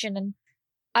content creation, and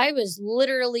I was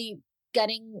literally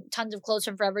getting tons of clothes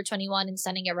from Forever 21 and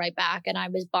sending it right back. And I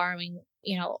was borrowing,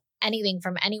 anything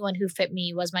from anyone who fit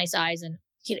me was my size. And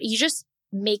you just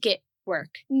make it work.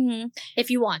 Mm-hmm. If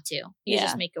you want to, you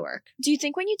just make it work. Do you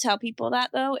think when you tell people that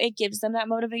though, it gives them that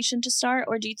motivation to start?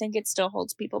 Or do you think it still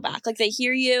holds people back? Like they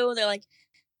hear you, they're like,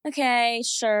 okay,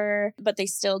 sure, but they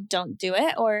still don't do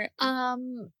it? Or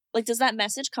like, does that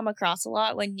message come across a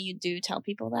lot when you do tell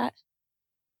people that?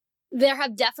 There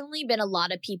have definitely been a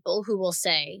lot of people who will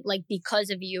say, like, because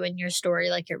of you and your story,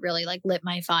 like, it really, like, lit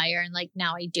my fire and, like,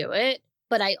 now I do it.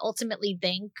 But I ultimately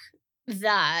think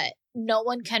that no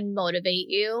one can motivate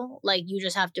you. Like, you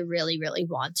just have to really, really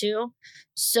want to.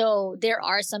 So there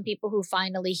are some people who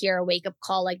finally hear a wake-up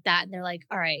call like that, and they're like,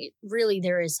 all right, really,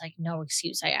 there is, like, no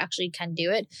excuse. I actually can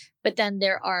do it. But then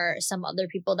there are some other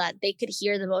people that they could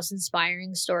hear the most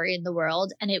inspiring story in the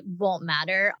world, and it won't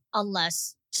matter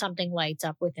unless something lights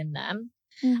up within them.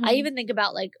 I even think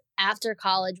about like after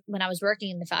college when I was working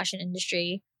in the fashion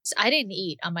industry, I didn't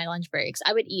eat on my lunch breaks.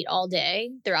 I would eat all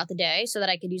day throughout the day so that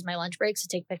I could use my lunch breaks to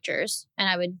take pictures. And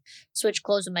I would switch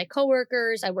clothes with my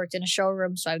coworkers. I worked in a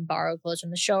showroom, so I would borrow clothes from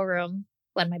the showroom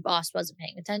when my boss wasn't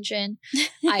paying attention.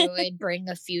 I would bring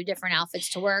a few different outfits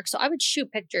to work. So I would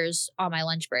shoot pictures on my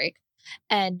lunch break.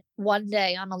 And one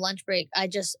day on a lunch break, I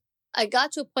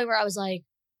got to a point where I was like,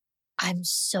 I'm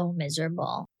so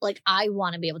miserable. Like, I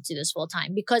want to be able to do this full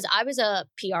time because I was a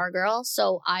PR girl.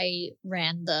 So I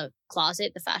ran the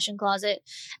closet, the fashion closet,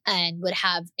 and would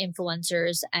have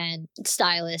influencers and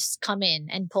stylists come in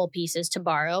and pull pieces to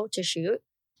borrow to shoot.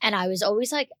 And I was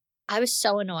always like, I was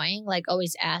so annoying, like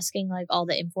always asking like all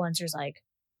the influencers, like,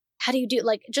 how do you do,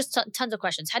 like just tons of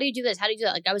questions. How do you do this? How do you do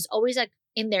that? Like I was always like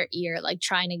in their ear, like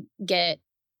trying to get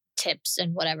tips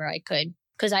and whatever I could.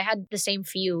 Cause I had the same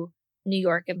few New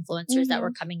York influencers that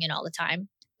were coming in all the time.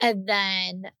 And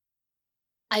then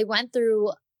I went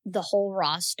through the whole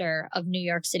roster of New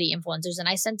York City influencers and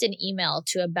I sent an email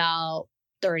to about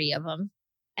 30 of them.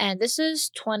 And this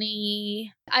is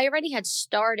I already had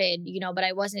started, but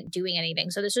I wasn't doing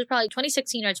anything. So this was probably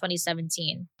 2016 or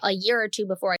 2017, a year or two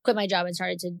before I quit my job and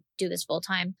started to do this full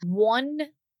time. One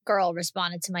girl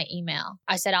responded to my email.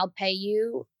 I said, I'll pay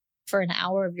you for an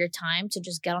hour of your time to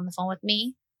just get on the phone with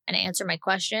me and answer my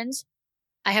questions.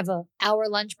 I have an hour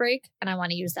lunch break and I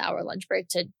want to use the hour lunch break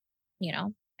to,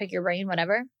 pick your brain,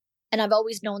 whatever. And I've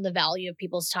always known the value of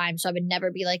people's time. So I would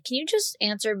never be like, can you just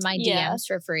answer my DMs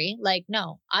for free? Like,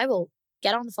 no, I will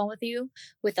get on the phone with you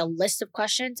with a list of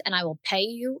questions and I will pay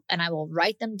you and I will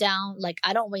write them down. Like,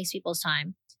 I don't waste people's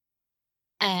time.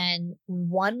 And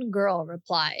one girl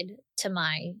replied to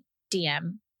my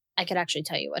DM. I could actually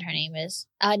tell you what her name is.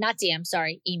 Not DM,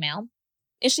 sorry, email.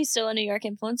 Is she still a New York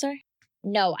influencer?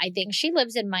 No, I think she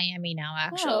lives in Miami now,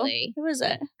 actually. Oh, who is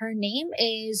it? Her name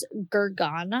is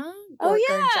Gergana. Oh,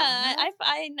 yeah.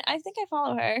 I think I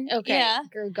follow her. Okay. Yeah.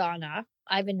 Gergana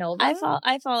Ivanova.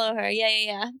 I follow her.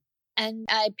 Yeah. And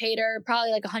I paid her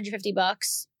probably like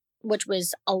 $150, which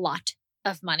was a lot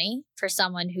of money for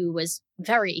someone who was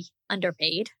very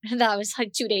underpaid. That was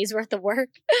like 2 days worth of work.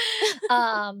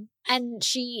 And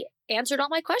she answered all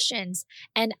my questions.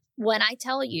 And when I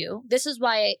tell you, this is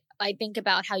why I think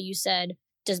about how you said,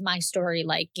 does my story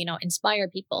inspire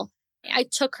people? I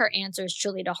took her answers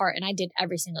truly to heart and I did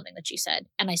every single thing that she said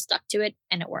and I stuck to it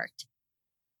and it worked.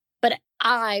 But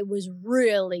I was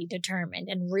really determined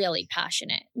and really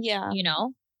passionate. Yeah.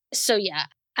 So yeah,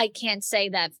 I can't say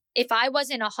that if I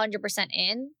wasn't 100%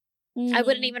 in, I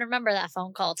wouldn't even remember that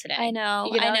phone call today. I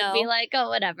know. I'd be like, oh,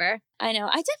 whatever. I know.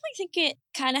 I definitely think it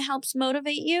kind of helps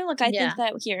motivate you. Like, I think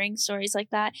that hearing stories like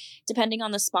that, depending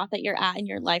on the spot that you're at in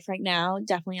your life right now,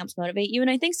 definitely helps motivate you.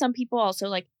 And I think some people also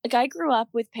like I grew up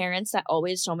with parents that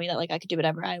always told me that like I could do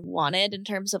whatever I wanted in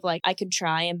terms of like I could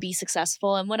try and be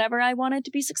successful in whatever I wanted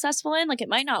to be successful in. Like, it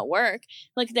might not work.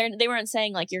 Like, they weren't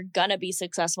saying like you're gonna be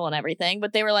successful in everything,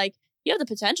 but they were like, you have the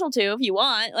potential to if you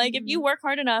want. Like, if you work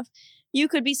hard enough, you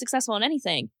could be successful in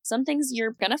anything. Some things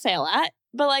you're going to fail at,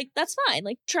 but like, that's fine.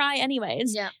 Like, try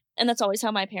anyways. Yeah. And that's always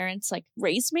how my parents like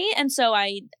raised me. And so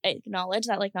I acknowledge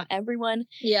that like not everyone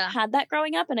had that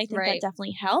growing up. And I think that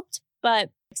definitely helped. But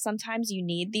sometimes you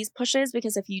need these pushes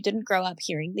because if you didn't grow up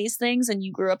hearing these things and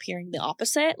you grew up hearing the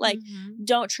opposite, like,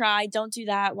 don't try, don't do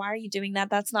that. Why are you doing that?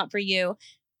 That's not for you.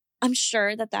 I'm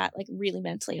sure that like really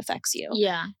mentally affects you.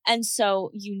 Yeah. And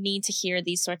so you need to hear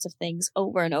these sorts of things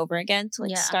over and over again to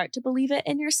like start to believe it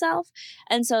in yourself.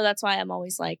 And so that's why I'm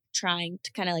always like trying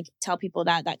to kind of like tell people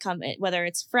that come in, whether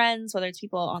it's friends, whether it's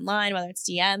people online, whether it's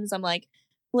DMs. I'm like,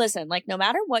 listen, like no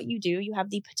matter what you do, you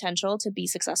have the potential to be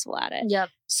successful at it. Yep.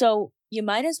 So you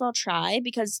might as well try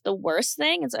because the worst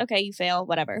thing is, okay, you fail,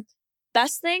 whatever.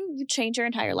 Best thing, you change your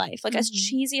entire life. Like as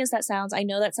cheesy as that sounds, I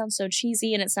know that sounds so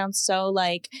cheesy and it sounds so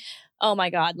like, oh my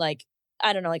God, like,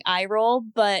 I don't know, like eye roll,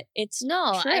 but it's true.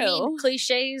 I mean,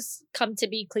 cliches come to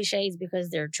be cliches because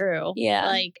they're true. Yeah.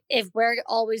 Like if we're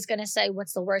always going to say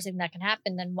what's the worst thing that can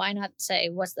happen, then why not say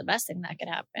what's the best thing that can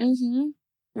happen? Mm-hmm.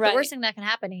 Right. The worst thing that can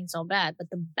happen ain't so bad, but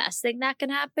the best thing that can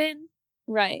happen,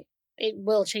 right, it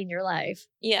will change your life.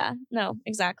 Yeah, no,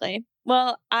 exactly.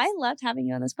 Well, I loved having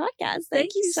you on this podcast.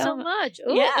 Thank you so much.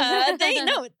 Ooh. Yeah, thank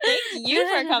you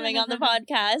for coming on the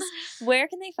podcast. Where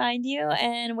can they find you,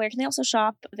 and where can they also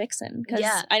shop Vixen? Because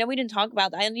I know we didn't talk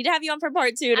about that. I need to have you on for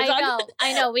part 2.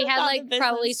 I know. We had like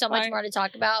probably so much more to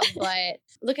talk about, but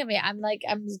look at me. I'm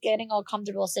getting all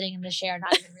comfortable sitting in the chair,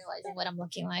 not even realizing what I'm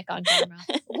looking like on camera.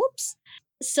 Whoops.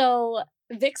 So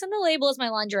Vixen the Label is my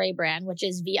lingerie brand, which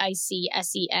is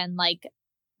VICSEN, like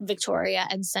Victoria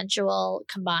and sensual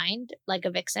combined, like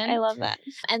a vixen. I love that.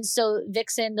 And so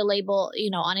Vixen, the label,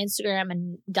 on Instagram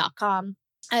and .com.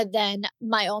 And then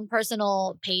my own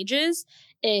personal pages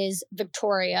is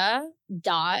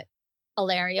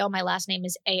Victoria.Alario. My last name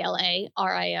is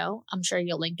Alario. I'm sure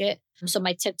you'll link it. So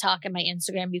my TikTok and my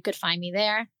Instagram, you could find me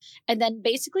there. And then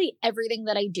basically everything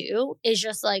that I do is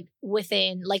just like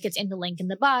within, like it's in the link in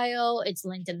the bio. It's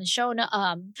linked in the show notes.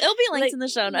 It'll be linked in the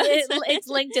show notes. It's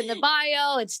linked in the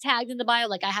bio. It's tagged in the bio.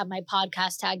 Like I have my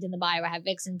podcast tagged in the bio. I have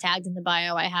Vixen tagged in the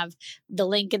bio. I have the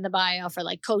link in the bio for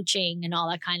like coaching and all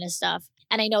that kind of stuff.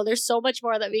 And I know there's so much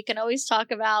more that we can always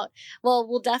talk about. Well,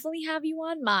 we'll definitely have you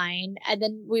on mine. And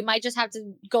then we might just have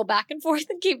to go back and forth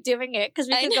and keep doing it because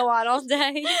we can go on all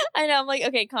day. I know. I'm like,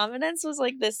 okay, confidence was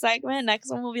like this segment.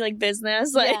 Next one will be like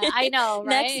business. Like, yeah, I know,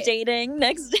 right? Next dating.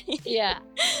 Yeah.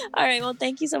 All right. Well,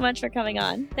 thank you so much for coming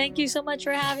on. Thank you so much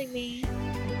for having me.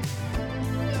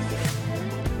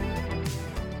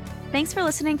 Thanks for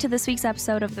listening to this week's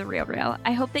episode of The Real Real.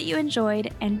 I hope that you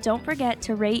enjoyed, and don't forget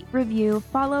to rate, review,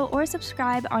 follow, or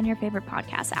subscribe on your favorite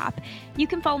podcast app. You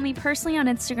can follow me personally on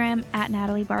Instagram at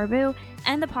Natalie Barbu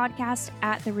and the podcast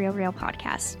at The Real Real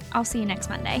Podcast. I'll see you next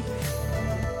Monday.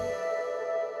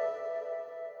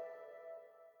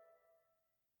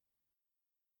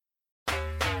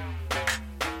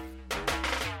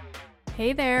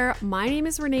 Hey there, my name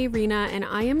is Renee Rena and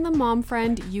I am the mom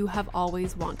friend you have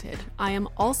always wanted. I am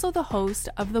also the host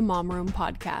of the Mom Room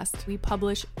podcast. We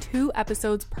publish 2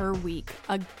 episodes per week,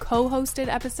 a co-hosted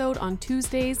episode on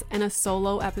Tuesdays and a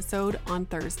solo episode on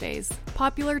Thursdays.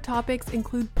 Popular topics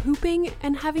include pooping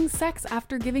and having sex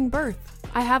after giving birth.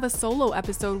 I have a solo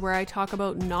episode where I talk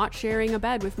about not sharing a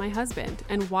bed with my husband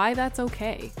and why that's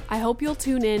okay. I hope you'll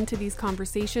tune in to these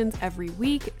conversations every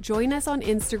week. Join us on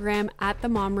Instagram at the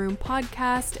Mom Room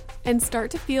Podcast and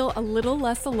start to feel a little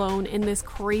less alone in this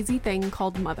crazy thing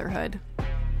called motherhood.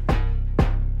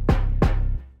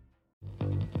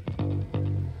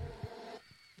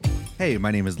 Hey,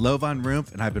 my name is Lovan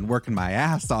Rumpf, and I've been working my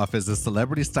ass off as a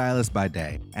celebrity stylist by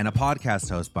day and a podcast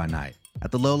host by night. At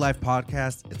the Low Life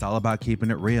Podcast, it's all about keeping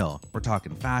it real. We're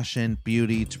talking fashion,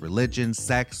 beauty, to religion,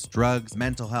 sex, drugs,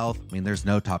 mental health. I mean, there's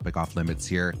no topic off limits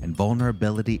here, and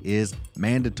vulnerability is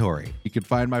mandatory. You can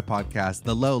find my podcast,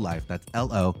 The Low Life, that's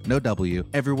L-O, no W,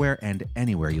 everywhere and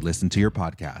anywhere you listen to your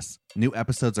podcasts. New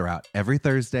episodes are out every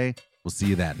Thursday. We'll see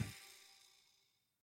you then.